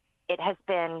that it has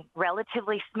been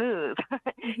relatively smooth.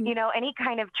 Any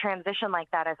kind of transition like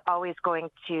that is always going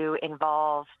to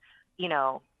involve,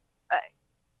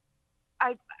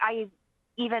 I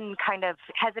even kind of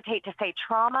hesitate to say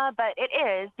trauma, but it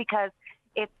is because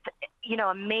it's,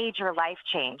 a major life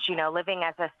change, living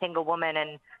as a single woman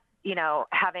and,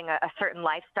 having a certain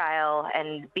lifestyle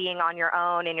and being on your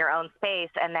own in your own space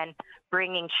and then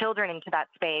bringing children into that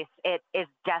space, it is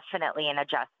definitely an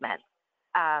adjustment.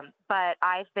 But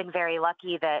I've been very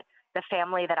lucky that the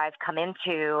family that I've come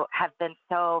into have been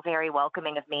so very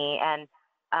welcoming of me. And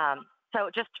so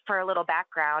just for a little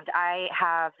background, I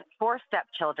have 4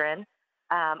 stepchildren.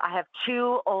 I have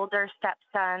 2 older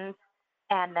stepsons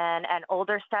and then an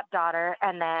older stepdaughter.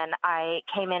 And then I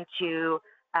came into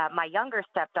my younger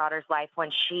stepdaughter's life when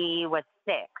she was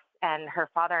 6, and her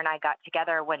father and I got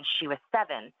together when she was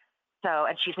 7.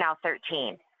 And she's now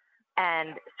 13.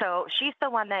 And so she's the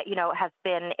one that, has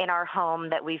been in our home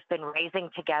that we've been raising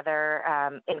together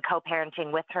in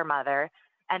co-parenting with her mother.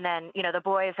 And then, the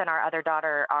boys and our other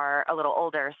daughter are a little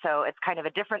older. So it's kind of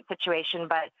a different situation,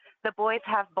 but the boys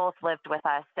have both lived with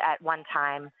us at one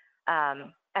time.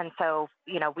 And so,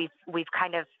 we've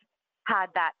kind of had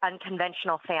that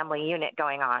unconventional family unit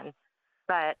going on.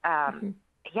 But I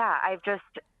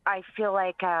feel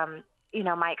like,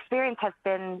 my experience has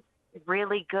been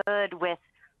really good with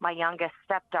my youngest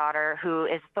stepdaughter, who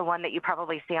is the one that you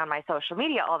probably see on my social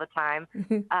media all the time,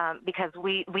 because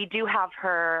we do have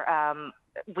her,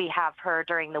 we have her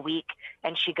during the week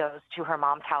and she goes to her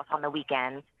mom's house on the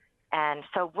weekends. And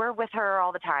so we're with her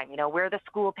all the time. We're the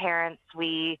school parents.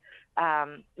 We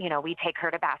take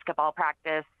her to basketball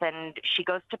practice and she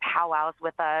goes to powwows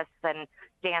with us and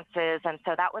dances. And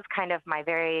so that was kind of my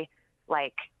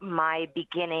my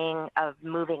beginning of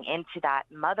moving into that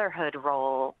motherhood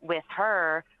role with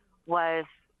her was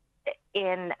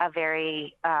in a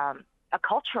very, a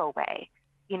cultural way.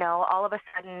 All of a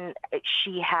sudden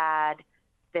she had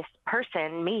this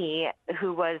person, me,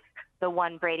 who was the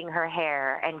one braiding her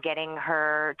hair and getting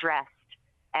her dressed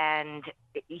and,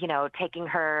 taking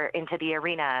her into the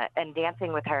arena and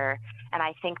dancing with her. And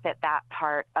I think that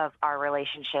part of our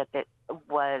relationship, it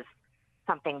was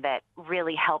something that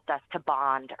really helped us to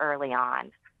bond early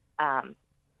on. And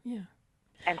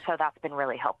so that's been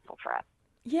really helpful for us.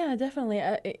 Yeah, definitely.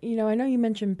 I know you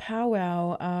mentioned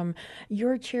powwow.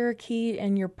 You're Cherokee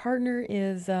and your partner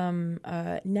is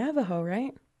Navajo,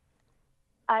 right?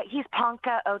 He's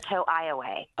Ponca Oto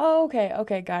Iowa. Oh,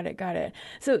 okay, got it.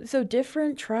 So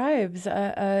different tribes.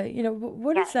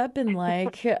 What has that been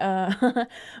like?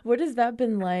 What has that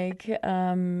been like?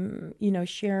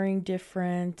 Sharing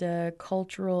different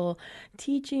cultural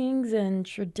teachings and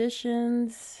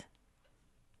traditions.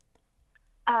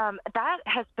 That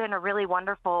has been a really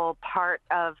wonderful part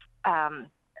of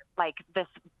this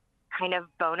kind of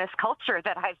bonus culture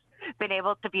that I've been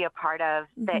able to be a part of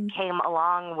that came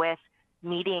along with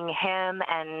meeting him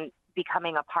and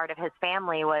becoming a part of his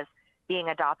family was being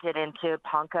adopted into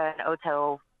Ponca and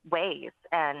Oto ways.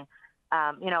 And,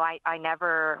 I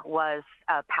never was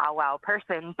a powwow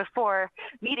person before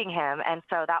meeting him. And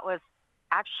so that was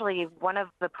actually one of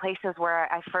the places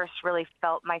where I first really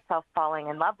felt myself falling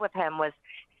in love with him was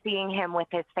seeing him with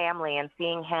his family and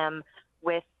seeing him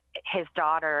with his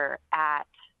daughter at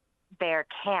their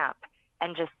camp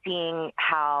and just seeing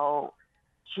how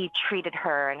he treated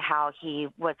her and how he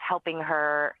was helping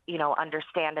her,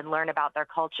 understand and learn about their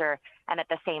culture. And at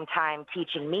the same time,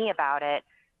 teaching me about it,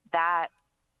 that,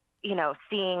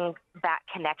 seeing that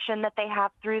connection that they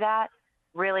have through that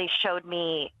really showed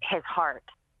me his heart.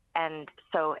 And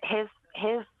so his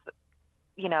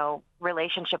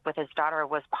relationship with his daughter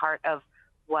was part of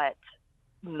what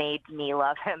made me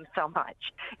love him so much,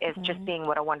 is just seeing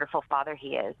what a wonderful father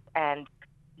he is and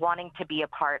wanting to be a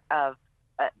part of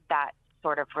that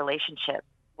sort of relationship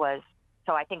was.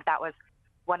 So I think that was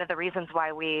one of the reasons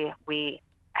why we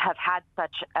have had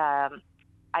such,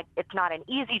 it's not an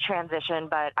easy transition,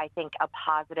 but I think a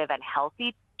positive and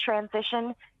healthy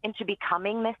transition into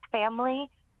becoming this family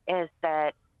is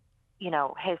that,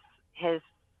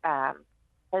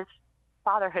 his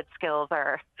fatherhood skills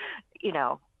are,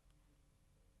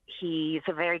 he's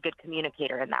a very good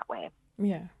communicator in that way.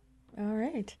 Yeah. All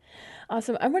right.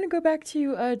 Awesome. I want to go back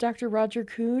to Dr. Roger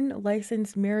Kuhn,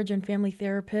 licensed marriage and family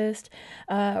therapist.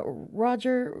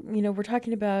 Roger, we're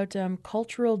talking about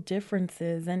cultural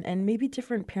differences and maybe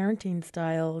different parenting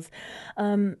styles.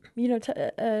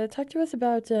 Talk to us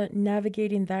about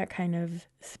navigating that kind of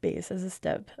space as a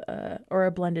step or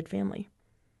a blended family.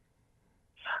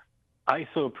 I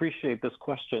so appreciate this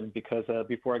question because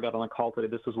before I got on the call today,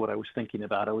 this is what I was thinking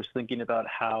about. I was thinking about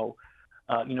how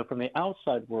from the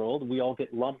outside world, we all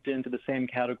get lumped into the same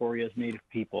category as Native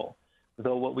people,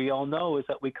 though what we all know is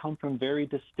that we come from very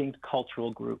distinct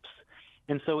cultural groups.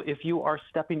 And so if you are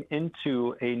stepping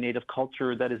into a Native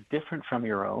culture that is different from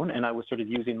your own, and I was sort of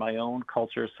using my own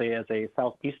culture, say, as a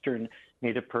Southeastern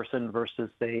Native person versus,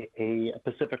 say, a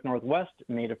Pacific Northwest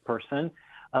Native person,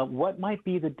 what might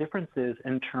be the differences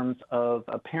in terms of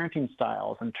parenting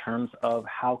styles, in terms of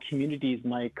how communities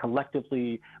might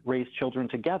collectively raise children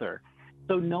together?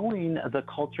 So knowing the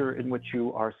culture in which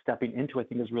you are stepping into, I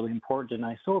think, is really important. And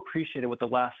I so appreciated what the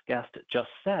last guest just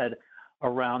said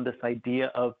around this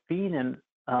idea of being in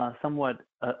somewhat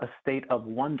a state of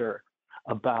wonder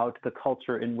about the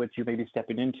culture in which you may be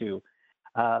stepping into.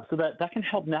 So that can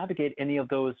help navigate any of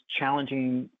those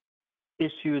challenging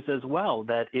issues as well,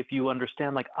 that if you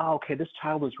understand like, oh, okay, this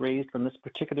child was raised from this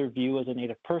particular view as a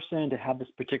Native person to have this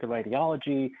particular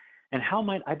ideology, and how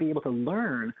might I be able to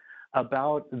learn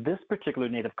about this particular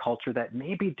Native culture that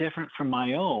may be different from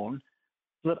my own,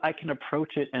 so that I can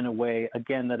approach it in a way,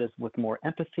 again, that is with more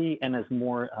empathy and is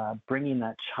more bringing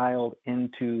that child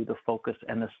into the focus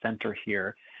and the center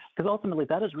here. Because ultimately,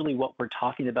 that is really what we're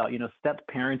talking about. Step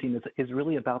parenting is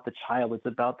really about the child. It's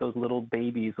about those little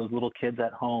babies, those little kids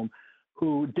at home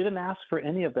who didn't ask for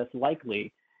any of this,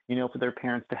 likely, for their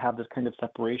parents to have this kind of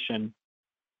separation.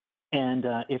 And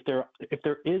if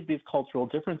there is these cultural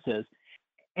differences,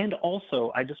 and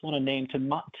also, I just want to name to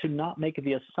not make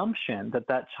the assumption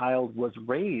that child was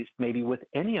raised maybe with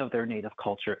any of their Native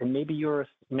culture, and maybe you're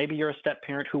a step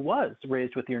parent who was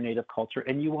raised with your Native culture,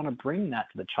 and you want to bring that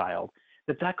to the child.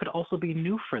 That could also be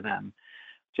new for them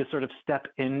to sort of step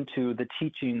into the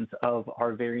teachings of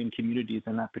our varying communities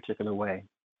in that particular way.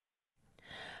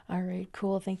 All right,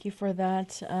 cool. Thank you for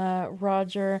that,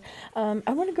 Roger.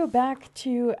 I want to go back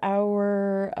to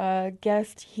our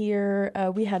guest here.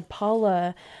 We had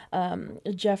Paula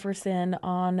Jefferson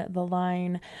on the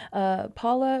line.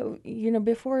 Paula,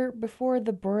 before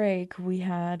the break, we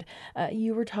had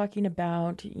you were talking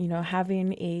about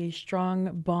having a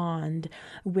strong bond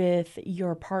with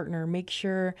your partner. Make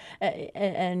sure,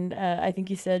 and I think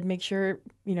you said make sure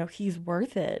he's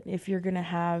worth it if you're gonna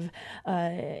have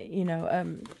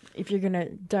if you're going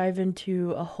to dive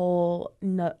into a whole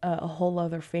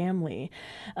other family.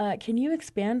 Can you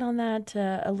expand on that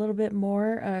a little bit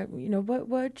more?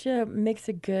 What makes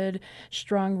a good,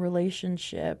 strong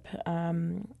relationship,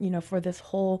 for this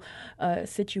whole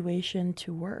situation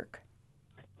to work?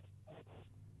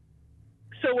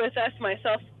 So with us,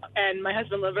 myself and my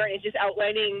husband Laverne, is just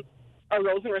outlining our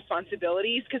roles and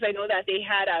responsibilities, because I know that they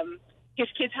had his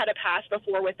kids had a past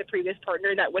before with the previous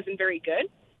partner that wasn't very good.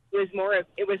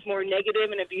 It was more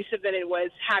negative and abusive than it was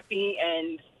happy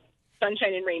and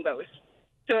sunshine and rainbows.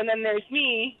 So, and then there's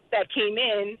me that came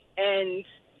in, and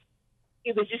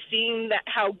it was just seeing that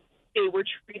how they were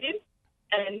treated,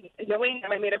 and knowing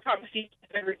that I made a promise to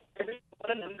every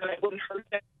one of them that I wouldn't hurt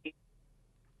them.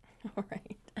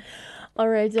 All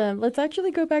right. Let's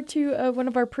actually go back to one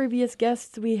of our previous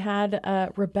guests. We had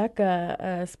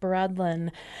Rebecca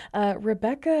Sparadlin.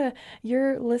 Rebecca,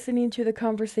 you're listening to the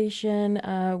conversation.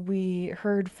 We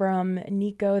heard from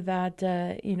Nico that,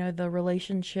 the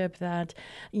relationship that,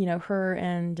 her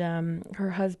and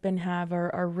her husband have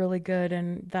are really good.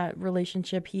 And that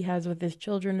relationship he has with his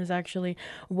children is actually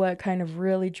what kind of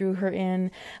really drew her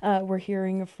in. We're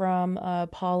hearing from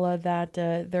Paula that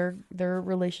their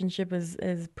relationship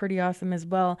is pretty awesome as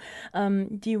well.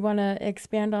 Do you want to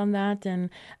expand on that and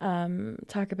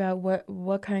talk about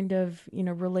what kind of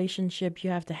relationship you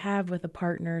have to have with a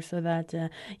partner so that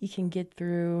you can get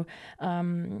through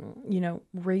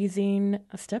raising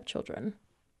stepchildren?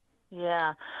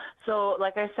 Yeah. So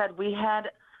like I said, we had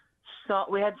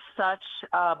such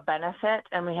benefit,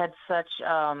 and we had such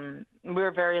we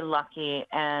were very lucky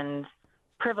and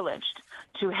privileged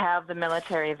to have the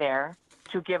military there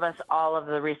to give us all of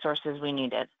the resources we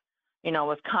needed.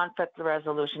 With conflict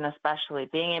resolution, especially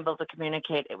being able to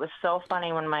communicate. It was so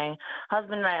funny when my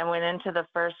husband and I went into the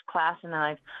first class, and they're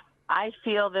like, I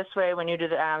feel this way when you do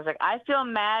that. And I was like, I feel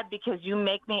mad because you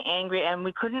make me angry. And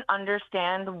we couldn't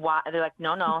understand why. They're like,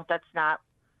 no, that's not,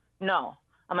 no.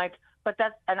 I'm like, but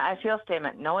that's an I feel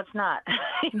statement. No, it's not.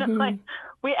 Like,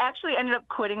 we actually ended up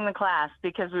quitting the class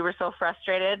because we were so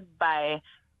frustrated by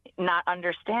not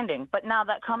understanding. But now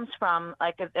that comes from,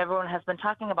 like everyone has been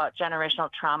talking about, generational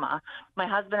trauma. My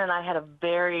husband and I had a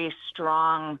very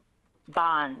strong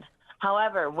bond.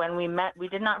 However, when we met, we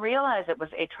did not realize it was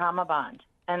a trauma bond.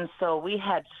 And so we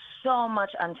had so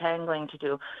much untangling to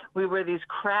do. We were these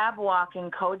crab-walking,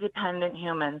 codependent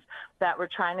humans that were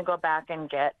trying to go back and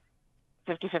get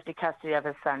 50-50 custody of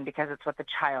his son because it's what the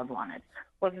child wanted.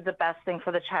 Was it the best thing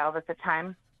for the child at the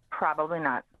time? Probably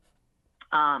not.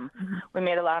 We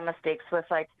made a lot of mistakes with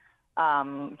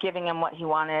giving him what he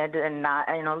wanted and not,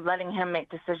 letting him make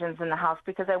decisions in the house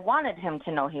because I wanted him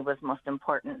to know he was most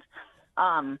important.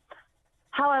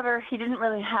 However, he didn't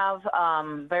really have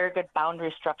very good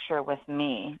boundary structure with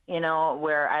me,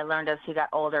 where I learned as he got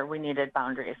older, we needed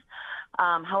boundaries.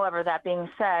 However, that being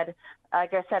said,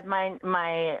 like I said,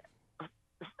 my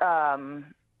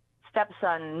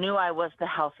stepson knew I was the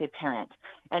healthy parent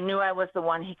and knew I was the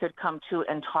one he could come to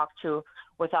and talk to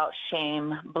without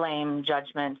shame, blame,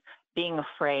 judgment, being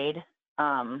afraid.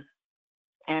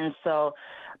 And so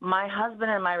my husband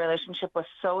and my relationship was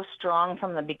so strong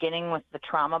from the beginning with the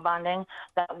trauma bonding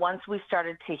that once we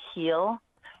started to heal,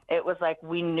 it was like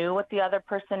we knew what the other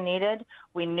person needed.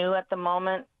 We knew at the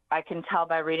moment, I can tell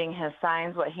by reading his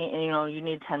signs what you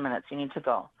need 10 minutes, you need to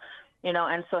go.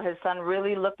 And so his son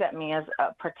really looked at me as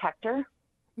a protector,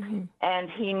 and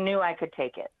he knew I could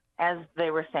take it. As they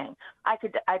were saying, I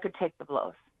could take the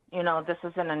blows. This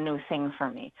isn't a new thing for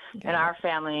me. Okay. In our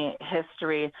family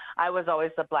history, I was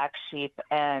always the black sheep,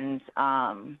 and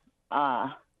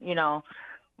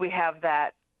we have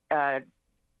that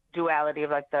duality of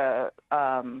like the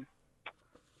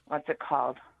what's it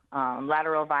called?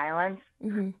 Lateral violence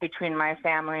between my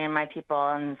family and my people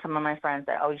and some of my friends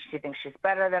that, she thinks she's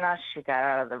better than us. She got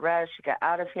out of the res. She got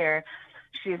out of here.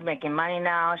 She's making money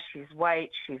now. She's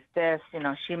white. She's this.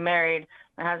 She married.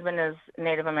 My husband is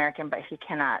Native American, but he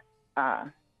cannot.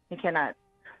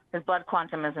 His blood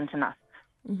quantum isn't enough.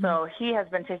 So he has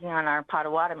been taking on our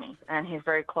Potawatomi, and he's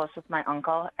very close with my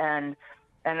uncle, and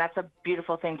that's a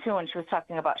beautiful thing too. And she was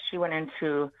talking about she went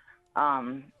into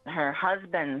her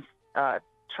husband's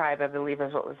tribe, I believe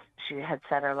is what she had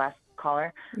said, our last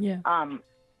caller. Yeah.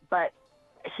 But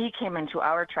he came into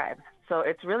our tribe. So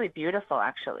it's really beautiful,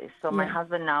 actually. So my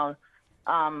husband now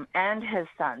and his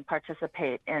son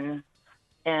participate in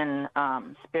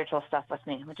spiritual stuff with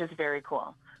me, which is very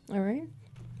cool.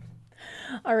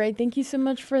 All right. Thank you so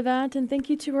much for that. And thank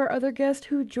you to our other guests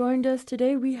who joined us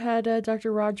today. We had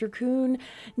Dr. Roger Kuhn,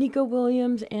 Nico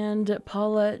Williams, and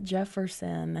Paula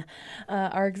Jefferson.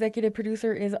 Our executive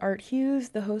producer is Art Hughes.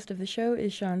 The host of the show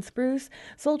is Sean Spruce.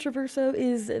 Sol Traverso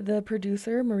is the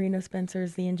producer. Marino Spencer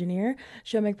is the engineer.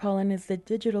 Joe McPaulin is the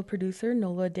digital producer.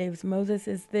 Nola Daves Moses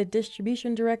is the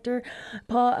distribution director.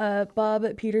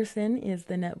 Bob Peterson is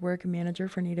the network manager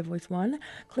for Native Voice One.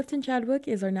 Clifton Chadwick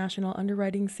is our national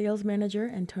underwriting sales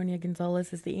Manager. Antonia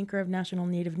Gonzalez is the anchor of National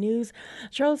Native News.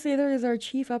 Charles Sather is our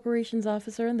Chief Operations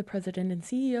Officer, and the President and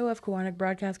CEO of Koahnic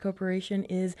Broadcast Corporation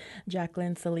is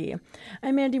Jacqueline Salee.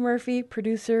 I'm Andy Murphy,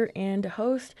 producer and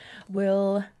host.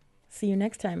 We'll see you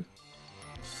next time.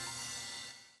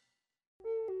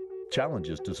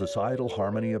 Challenges to societal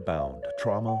harmony abound.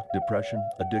 Trauma, depression,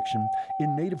 addiction.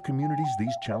 In Native communities,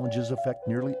 these challenges affect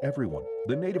nearly everyone.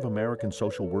 The Native American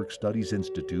Social Work Studies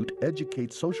Institute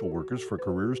educates social workers for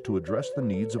careers to address the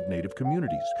needs of Native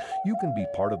communities. You can be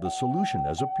part of the solution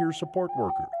as a peer support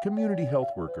worker, community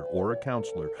health worker, or a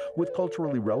counselor with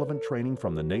culturally relevant training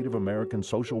from the Native American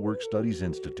Social Work Studies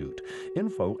Institute.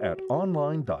 Info at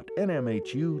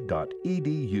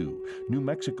online.nmhu.edu. New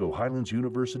Mexico Highlands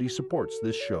University supports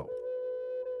this show.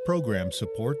 Program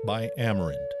support by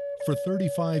Amerind. For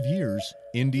 35 years,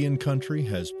 Indian Country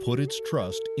has put its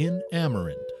trust in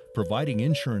Amerind, providing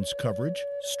insurance coverage,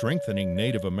 strengthening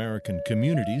Native American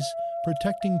communities,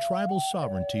 protecting tribal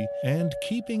sovereignty, and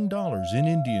keeping dollars in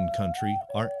Indian Country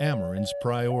are Amerind's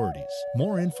priorities.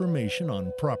 More information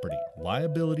on property,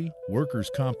 liability,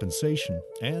 workers' compensation,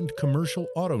 and commercial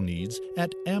auto needs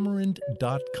at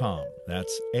amerind.com.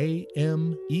 That's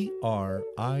AMERIND.com.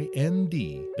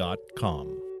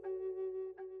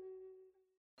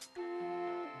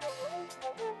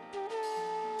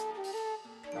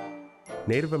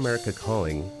 Native America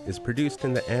Calling is produced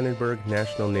in the Annenberg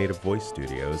National Native Voice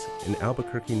Studios in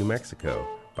Albuquerque, New Mexico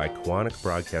by Koahnic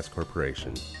Broadcast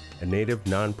Corporation, a Native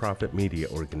nonprofit media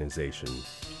organization.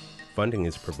 Funding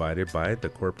is provided by the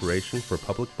Corporation for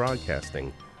Public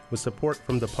Broadcasting with support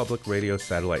from the Public Radio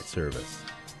Satellite Service.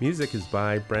 Music is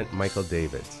by Brent Michael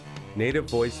Davids.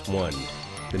 Native Voice One,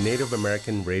 the Native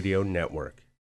American Radio Network.